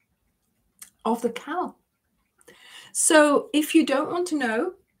of the cowl. So if you don't want to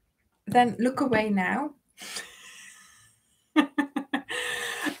know, then look away now.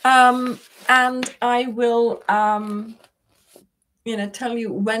 And I will, tell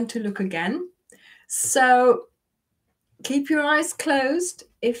you when to look again. So keep your eyes closed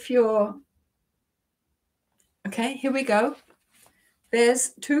if you're... Okay, here we go.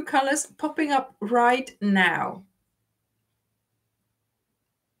 There's 2 colors popping up right now.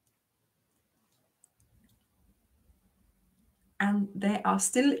 And they are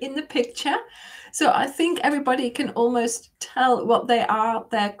still in the picture. So I think everybody can almost tell what they are.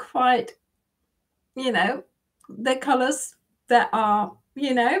 They're quite, they're colors that are,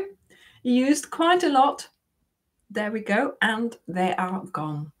 used quite a lot. There we go. And they are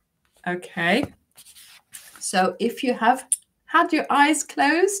gone. Okay. So if you have had your eyes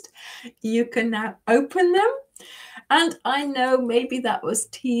closed, you can now open them. And I know maybe that was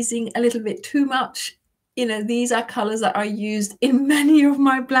teasing a little bit too much. These are colors that are used in many of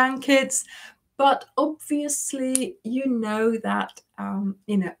my blankets, but obviously, that,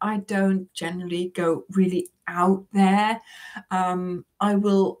 I don't generally go really out there. I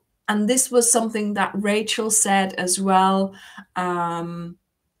will, and this was something that Rachel said as well. I'm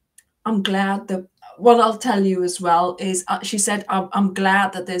glad that what I'll tell you as well is she said, I'm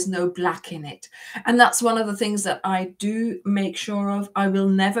glad that there's no black in it. And that's one of the things that I do make sure of. I will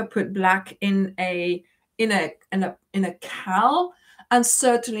never put black in a cal, and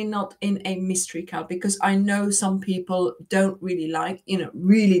certainly not in a mystery cal, because I know some people don't really like,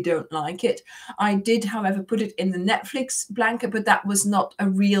 really don't like it. I did, however, put it in the Netflix blanket, but that was not a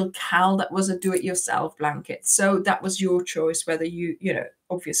real cal. That was a do-it-yourself blanket. So that was your choice whether you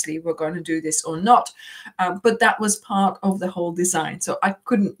obviously we're going to do this or not. But that was part of the whole design. So I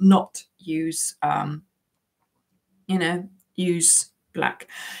couldn't not use, use black.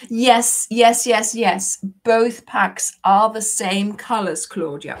 Yes. Both packs are the same colors,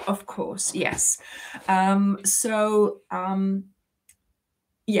 Claudia, of course. Yes. Yeah, so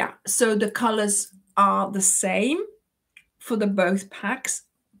the colors are the same for the both packs,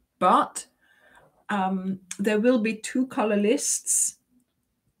 but there will be 2 color lists,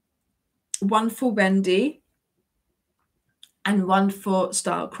 one for Wendy and one for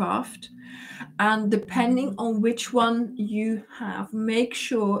Stylecraft. And depending on which one you have, make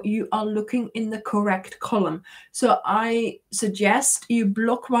sure you are looking in the correct column. So I suggest you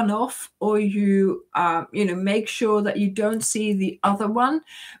block one off, or you make sure that you don't see the other one,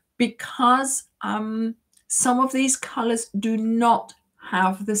 because some of these colors do not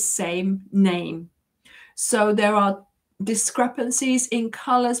have the same name. So there are discrepancies in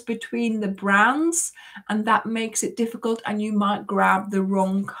colors between the brands, and that makes it difficult, and you might grab the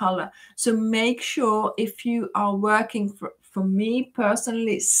wrong color. So make sure, if you are working for me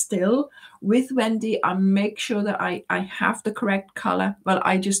personally still with Wendy, I make sure that I have the correct color. Well,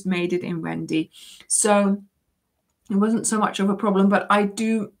 I just made it in Wendy, so it wasn't so much of a problem. But I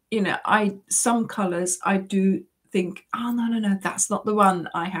do, some colors I do think, oh no, that's not the one.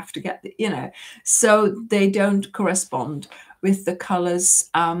 I have to get so they don't correspond with the colors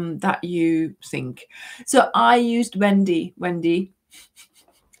that you think. So I used Wendy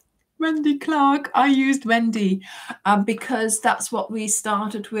Clark. I used Wendy because that's what we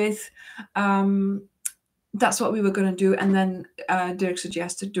started with. That's what we were going to do, and then Dirk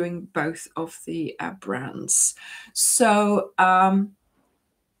suggested doing both of the brands. So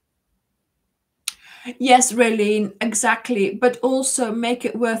yes, Raylene, exactly. But also make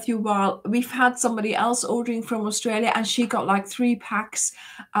it worth your while. We've had somebody else ordering from Australia, and she got like 3 packs,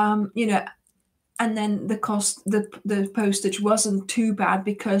 and then the cost, the postage wasn't too bad,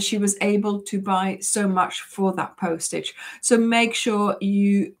 because she was able to buy so much for that postage. So make sure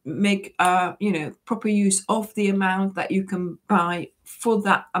you make proper use of the amount that you can buy for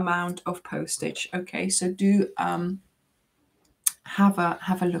that amount of postage. Okay, so do have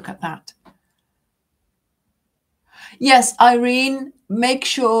a look at that. Yes, Irene, make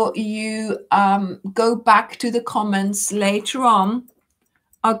sure you go back to the comments later on,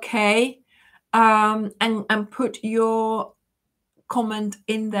 okay, and put your comment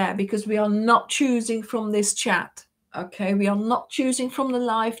in there, because we are not choosing from this chat, okay? We are not choosing from the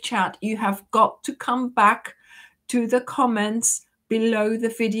live chat. You have got to come back to the comments below the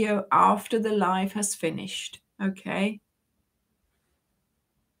video after the live has finished, okay?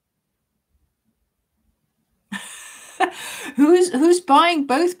 Who's buying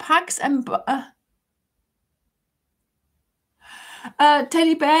both packs? And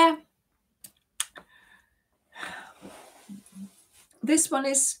Teddy Bear, this one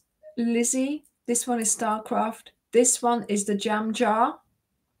is Lizzie, this one is Starcraft, this one is the Jam Jar,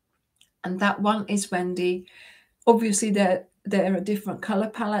 and that one is Wendy. Obviously they're a different color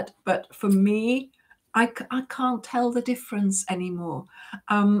palette, but for me, I can't tell the difference anymore.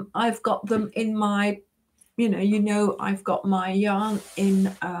 I've got them in my I've got my yarn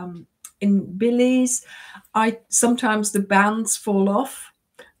in Billy's. Sometimes the bands fall off,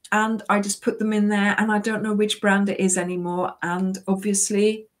 and I just put them in there, and I don't know which brand it is anymore. And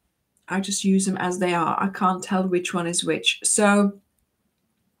obviously I just use them as they are. I can't tell which one is which. So,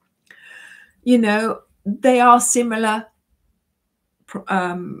 they are similar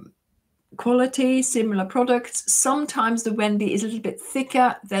quality, similar products. Sometimes the Wendy is a little bit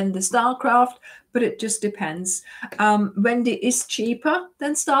thicker than the Starcraft, but it just depends. Wendy is cheaper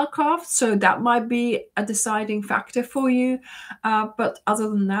than Starcraft, so that might be a deciding factor for you. But other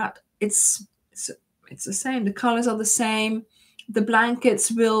than that, it's the same. The colors are the same. The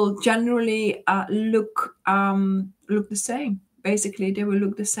blankets will generally look the same. Basically, they will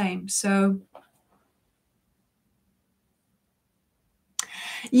look the same. So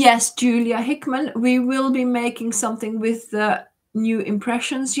yes, Julia Hickman, we will be making something with the new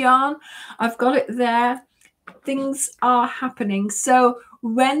Impressions yarn. I've got it there. Things are happening. So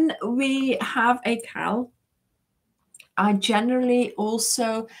when we have a cal, I generally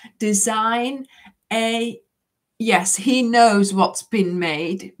also design yes, he knows what's being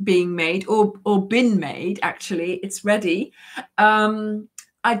made, or been made. Actually, it's ready.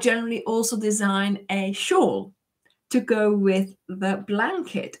 I generally also design a shawl to go with the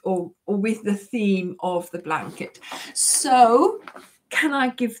blanket, or with the theme of the blanket. So, can I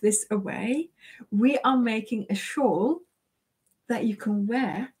give this away? We are making a shawl that you can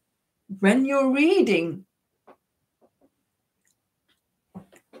wear when you're reading.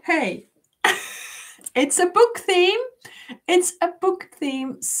 Hey, it's a book theme. It's a book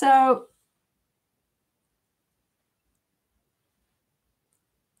theme. So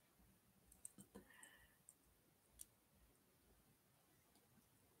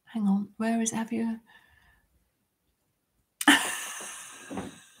hang on, where is, have you?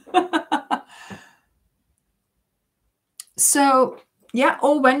 So yeah,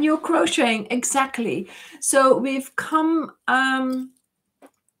 or when you're crocheting, exactly. So we've come to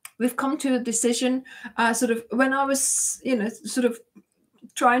a decision, sort of when I was, sort of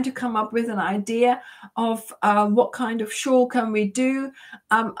trying to come up with an idea of what kind of shawl can we do.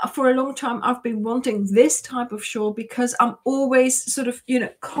 For a long time, I've been wanting this type of shawl because I'm always sort of,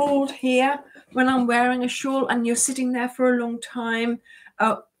 cold here when I'm wearing a shawl, and you're sitting there for a long time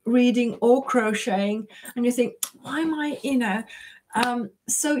reading or crocheting, and you think, why am I,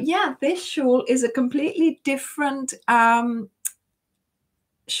 so yeah, this shawl is a completely different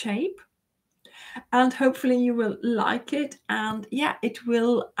shape, and hopefully you will like it. And yeah, it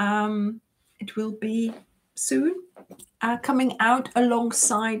will be soon coming out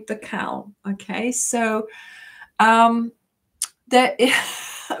alongside the cowl. Okay, so there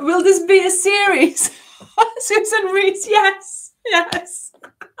will this be a series? Susan Rees, yes.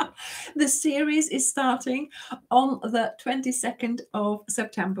 The series is starting on the 22nd of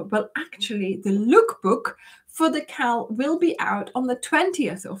September. Well, actually, the lookbook for the cowl will be out on the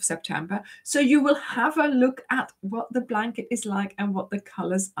 20th of September. So you will have a look at what the blanket is like and what the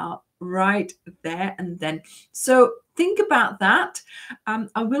colors are right there and then. So think about that.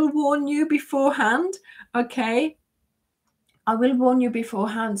 I will warn you beforehand. Okay. I will warn you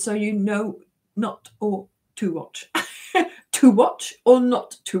beforehand so you know not or to watch. To watch or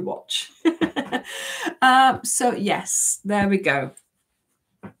not to watch. So yes, there we go.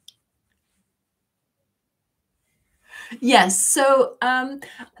 Yes, so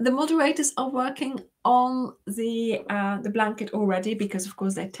the moderators are working on the blanket already, because of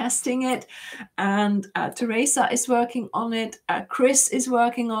course they're testing it, and Teresa is working on it, Chris is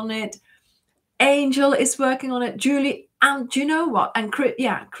working on it, Angel is working on it, Julie, and do you know what? And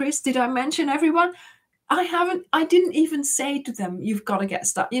Chris, did I mention everyone? I didn't even say to them, you've got to get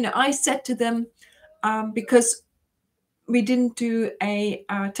started. I said to them, because we didn't do a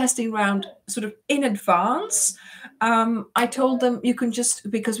testing round sort of in advance. I told them you can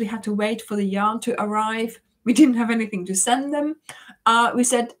just, because we had to wait for the yarn to arrive. We didn't have anything to send them. I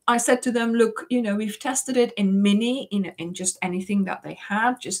said to them, look, we've tested it in mini, in just anything that they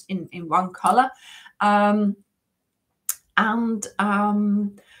had, just in one color. And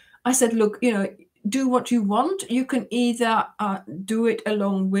I said, look, do what you want. You can either do it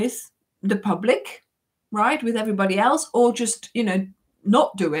along with the public, right, with everybody else, or just,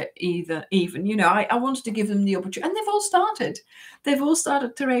 not do it even. I wanted to give them the opportunity, and they've all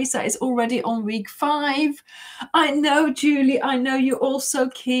started. Teresa is already on week 5. I know, Julie, I know you're all so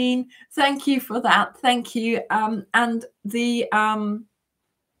keen. Thank you for that. Thank you. And the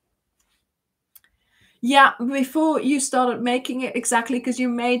yeah, before you started making it, exactly, because you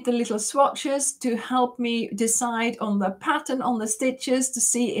made the little swatches to help me decide on the pattern, on the stitches, to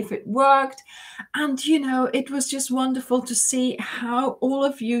see if it worked. And, it was just wonderful to see how all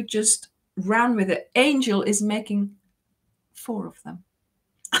of you just ran with it. Angel is making 4 of them.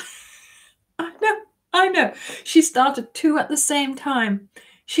 I know. She started 2 at the same time.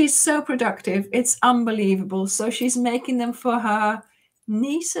 She's so productive. It's unbelievable. So she's making them for her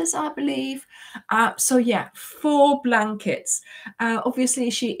nieces, I believe. So yeah, 4 blankets. Obviously,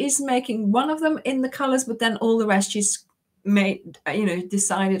 she is making one of them in the colors, but then all the rest she's made,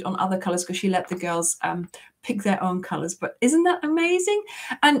 decided on other colors, because she let the girls pick their own colors. But isn't that amazing?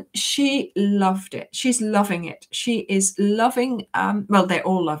 And she loved it. She's loving it. She is loving, well, they're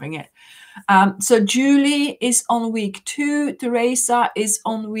all loving it. So Julie is on week 2. Teresa is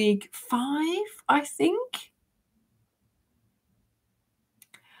on week 5, I think.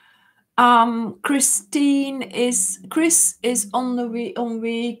 Chris is on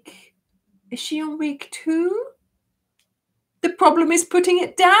week. Is she on week 2? The problem is putting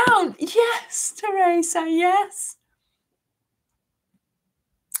it down. Yes, Teresa, yes.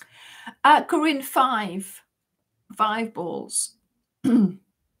 Corinne, 5 balls.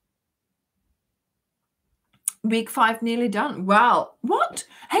 Week 5 nearly done. Wow. What?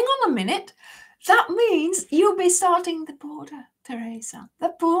 Hang on a minute. That means you'll be starting the border, Teresa.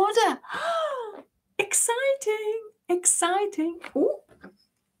 The border. Exciting. Exciting. Oh,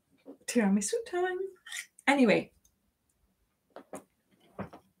 tiramisu time. Anyway.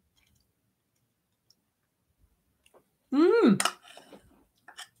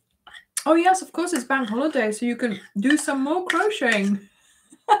 Oh, yes, of course, it's bank holiday, so you can do some more crocheting.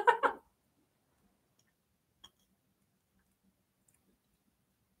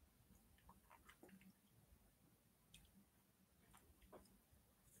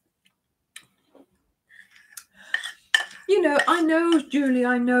 You know, I know, Julie,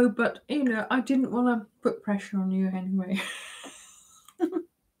 I know, but, you know, I didn't want to put pressure on you anyway.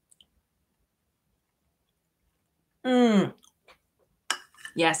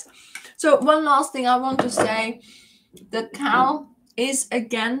 Yes. So one last thing I want to say. The cowl is,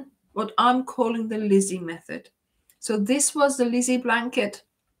 again, what I'm calling the Lizzie method. So this was the Lizzie blanket.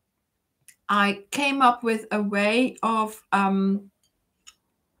 I came up with a way of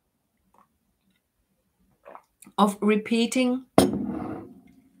repeating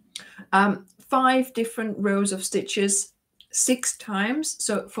 5 different rows of stitches 6 times,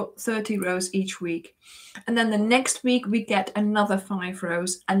 so for 30 rows each week. And then the next week we get another 5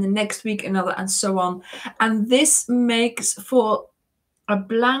 rows, and the next week another, and so on. And this makes for a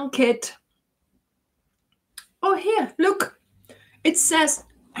blanket. Oh, here, look, it says,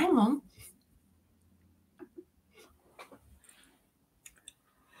 hang on,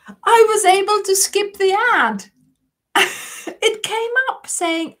 I was able to skip the ad. It came up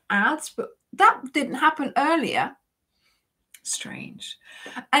saying ads, but that didn't happen earlier. Strange.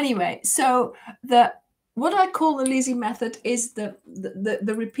 Anyway, so what I call the Lizzie method is the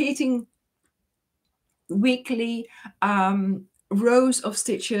repeating weekly rows of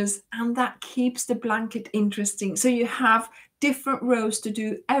stitches, and that keeps the blanket interesting. So you have different rows to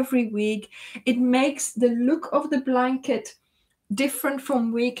do every week. It makes the look of the blanket different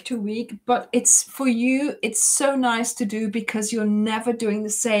from week to week, but it's for you, it's so nice to do because you're never doing the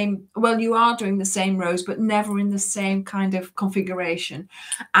same. Well, you are doing the same rows, but never in the same kind of configuration,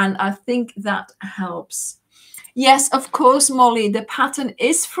 and I think that helps. Yes, of course, Molly, the pattern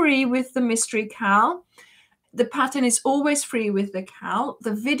is free with the mystery cowl. The pattern is always free with the cowl.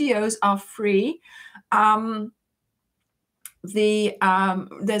 The videos are free.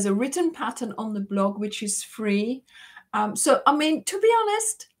 There's a written pattern on the blog which is free. So, I mean, to be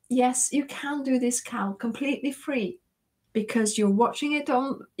honest, yes, you can do this cowl completely free because you're watching it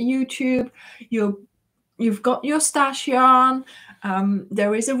on YouTube. You've got your stash yarn.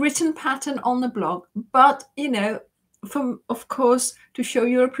 There is a written pattern on the blog, but, you know, of course, to show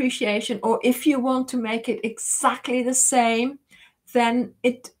your appreciation, or if you want to make it exactly the same, then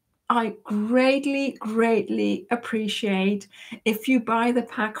I greatly appreciate if you buy the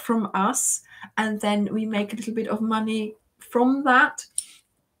pack from us, and then we make a little bit of money from that.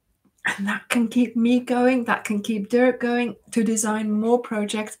 And that can keep me going, that can keep Dirk going to design more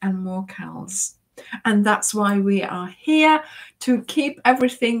projects and more cowls. And that's why we are here, to keep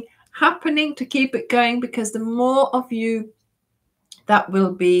everything happening, to keep it going, because the more of you that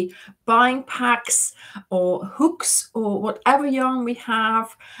will be buying packs or hooks or whatever yarn we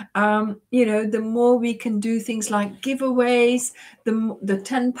have, you know, the more we can do things like giveaways, the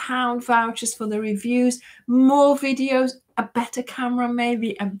 £10 vouchers for the reviews, more videos, a better camera,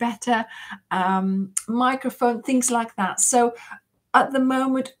 maybe a better microphone, things like that. So at the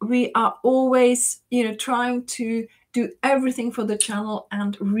moment, we are always, you know, trying to do everything for the channel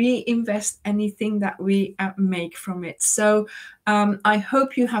and reinvest anything that we make from it. So I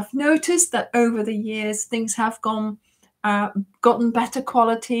hope you have noticed that over the years things have gotten better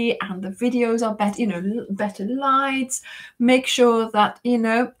quality, and the videos are better, you know, better lights. Make sure that, you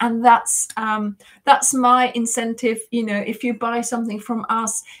know, and that's my incentive. You know, if you buy something from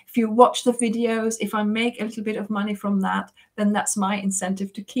us, if you watch the videos, if I make a little bit of money from that, then that's my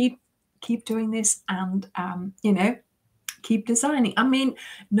incentive to keep doing this and you know, keep designing. I mean,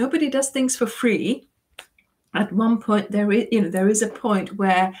 nobody does things for free. At one point there is a point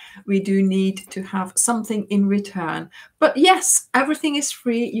where we do need to have something in return. But yes, everything is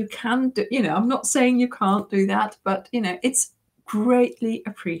free. You can do, you know, I'm not saying you can't do that, but you know, it's greatly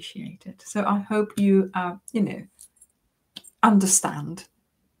appreciated. So I hope you you know, understand.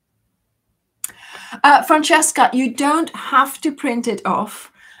 Francesca, you don't have to print it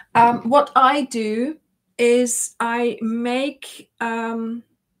off. What I do is I make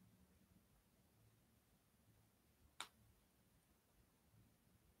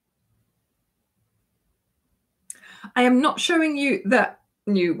I am not showing you the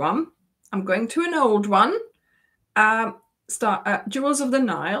new one. I'm going to an old one. Jewels of the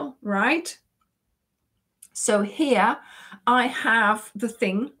Nile, right? So here I have the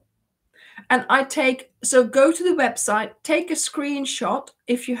thing, and I go to the website, take a screenshot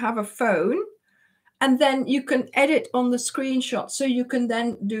if you have a phone, and then you can edit on the screenshot. So you can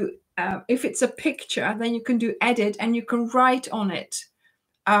then do, if it's a picture, then you can do edit, and you can write on it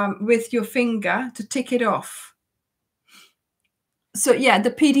with your finger to tick it off. So yeah,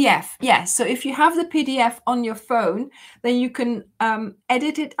 the PDF. Yeah. So if you have the PDF on your phone, then you can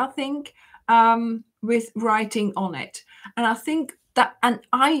edit it, I think, with writing on it. And I think that, and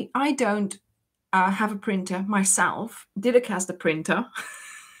I don't have a printer myself. Dirk has the printer.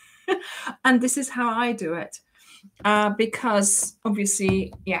 And this is how I do it. Because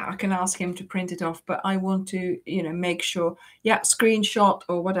obviously, yeah, I can ask him to print it off, but I want to, make sure, screenshot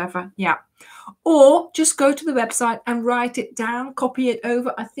or whatever. Yeah. Or just go to the website and write it down, copy it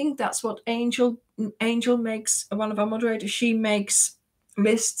over. I think that's what Angel makes, one of our moderators. She makes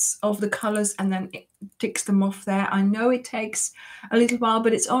lists of the colors and then it ticks them off there. I know it takes a little while,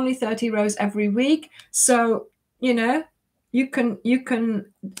 but it's only 30 rows every week. So, you can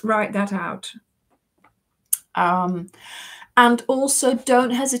write that out. And also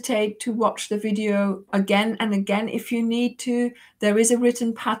don't hesitate to watch the video again and again if you need to. There is a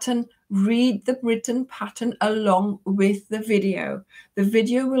written pattern. Read the written pattern along with the video. The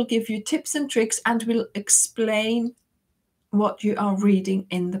video will give you tips and tricks and will explain what you are reading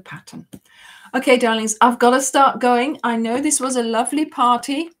in the pattern. Okay, darlings, I've got to start going. I know this was a lovely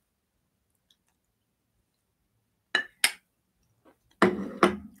party.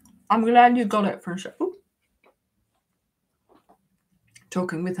 I'm glad you got it, Francesca.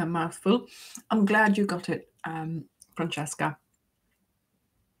 Talking with her mouth full. I'm glad you got it, Francesca.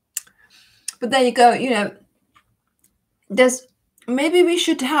 But there you go. Maybe we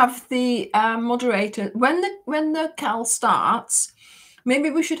should have the moderator when the cal starts. Maybe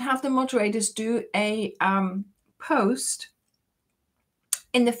we should have the moderators do a post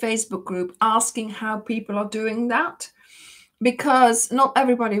in the Facebook group asking how people are doing that, because not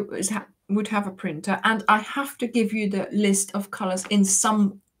everybody would have a printer, and I have to give you the list of colors in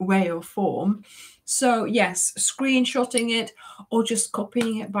some way or form. So yes, screenshotting it or just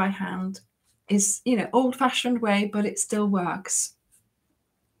copying it by hand is, old-fashioned way, but it still works.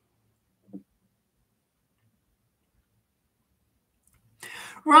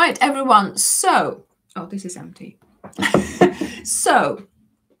 Right, everyone. So, this is empty. So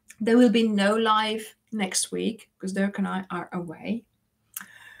there will be no live next week because Dirk and I are away.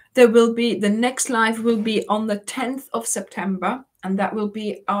 The next live will be on the 10th of September, and that will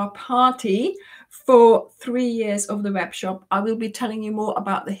be our party for 3 years of the web shop. I will be telling you more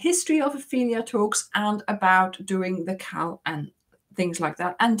about the history of Ophelia Talks and about doing the cal and things like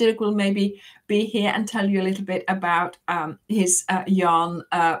that. And Dirk will maybe be here and tell you a little bit about his yarn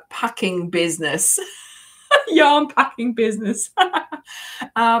packing business. Yarn packing business.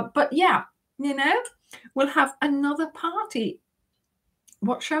 But yeah, we'll have another party.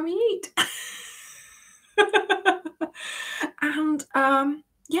 What shall we eat? And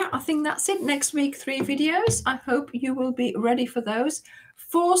yeah, I think that's it. Next week, 3 videos. I hope you will be ready for those.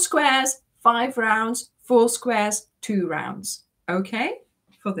 4 squares, 5 rounds, 4 squares, 2 rounds. Okay,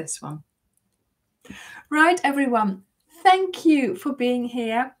 for this one. Right, everyone. Thank you for being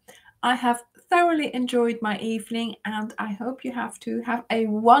here. I have thoroughly enjoyed my evening, and I hope you have a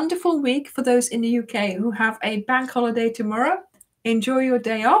wonderful week. For those in the UK who have a bank holiday tomorrow, enjoy your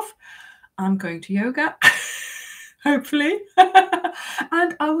day off. I'm going to yoga, hopefully.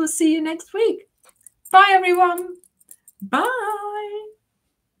 And I will see you next week. Bye, everyone. Bye.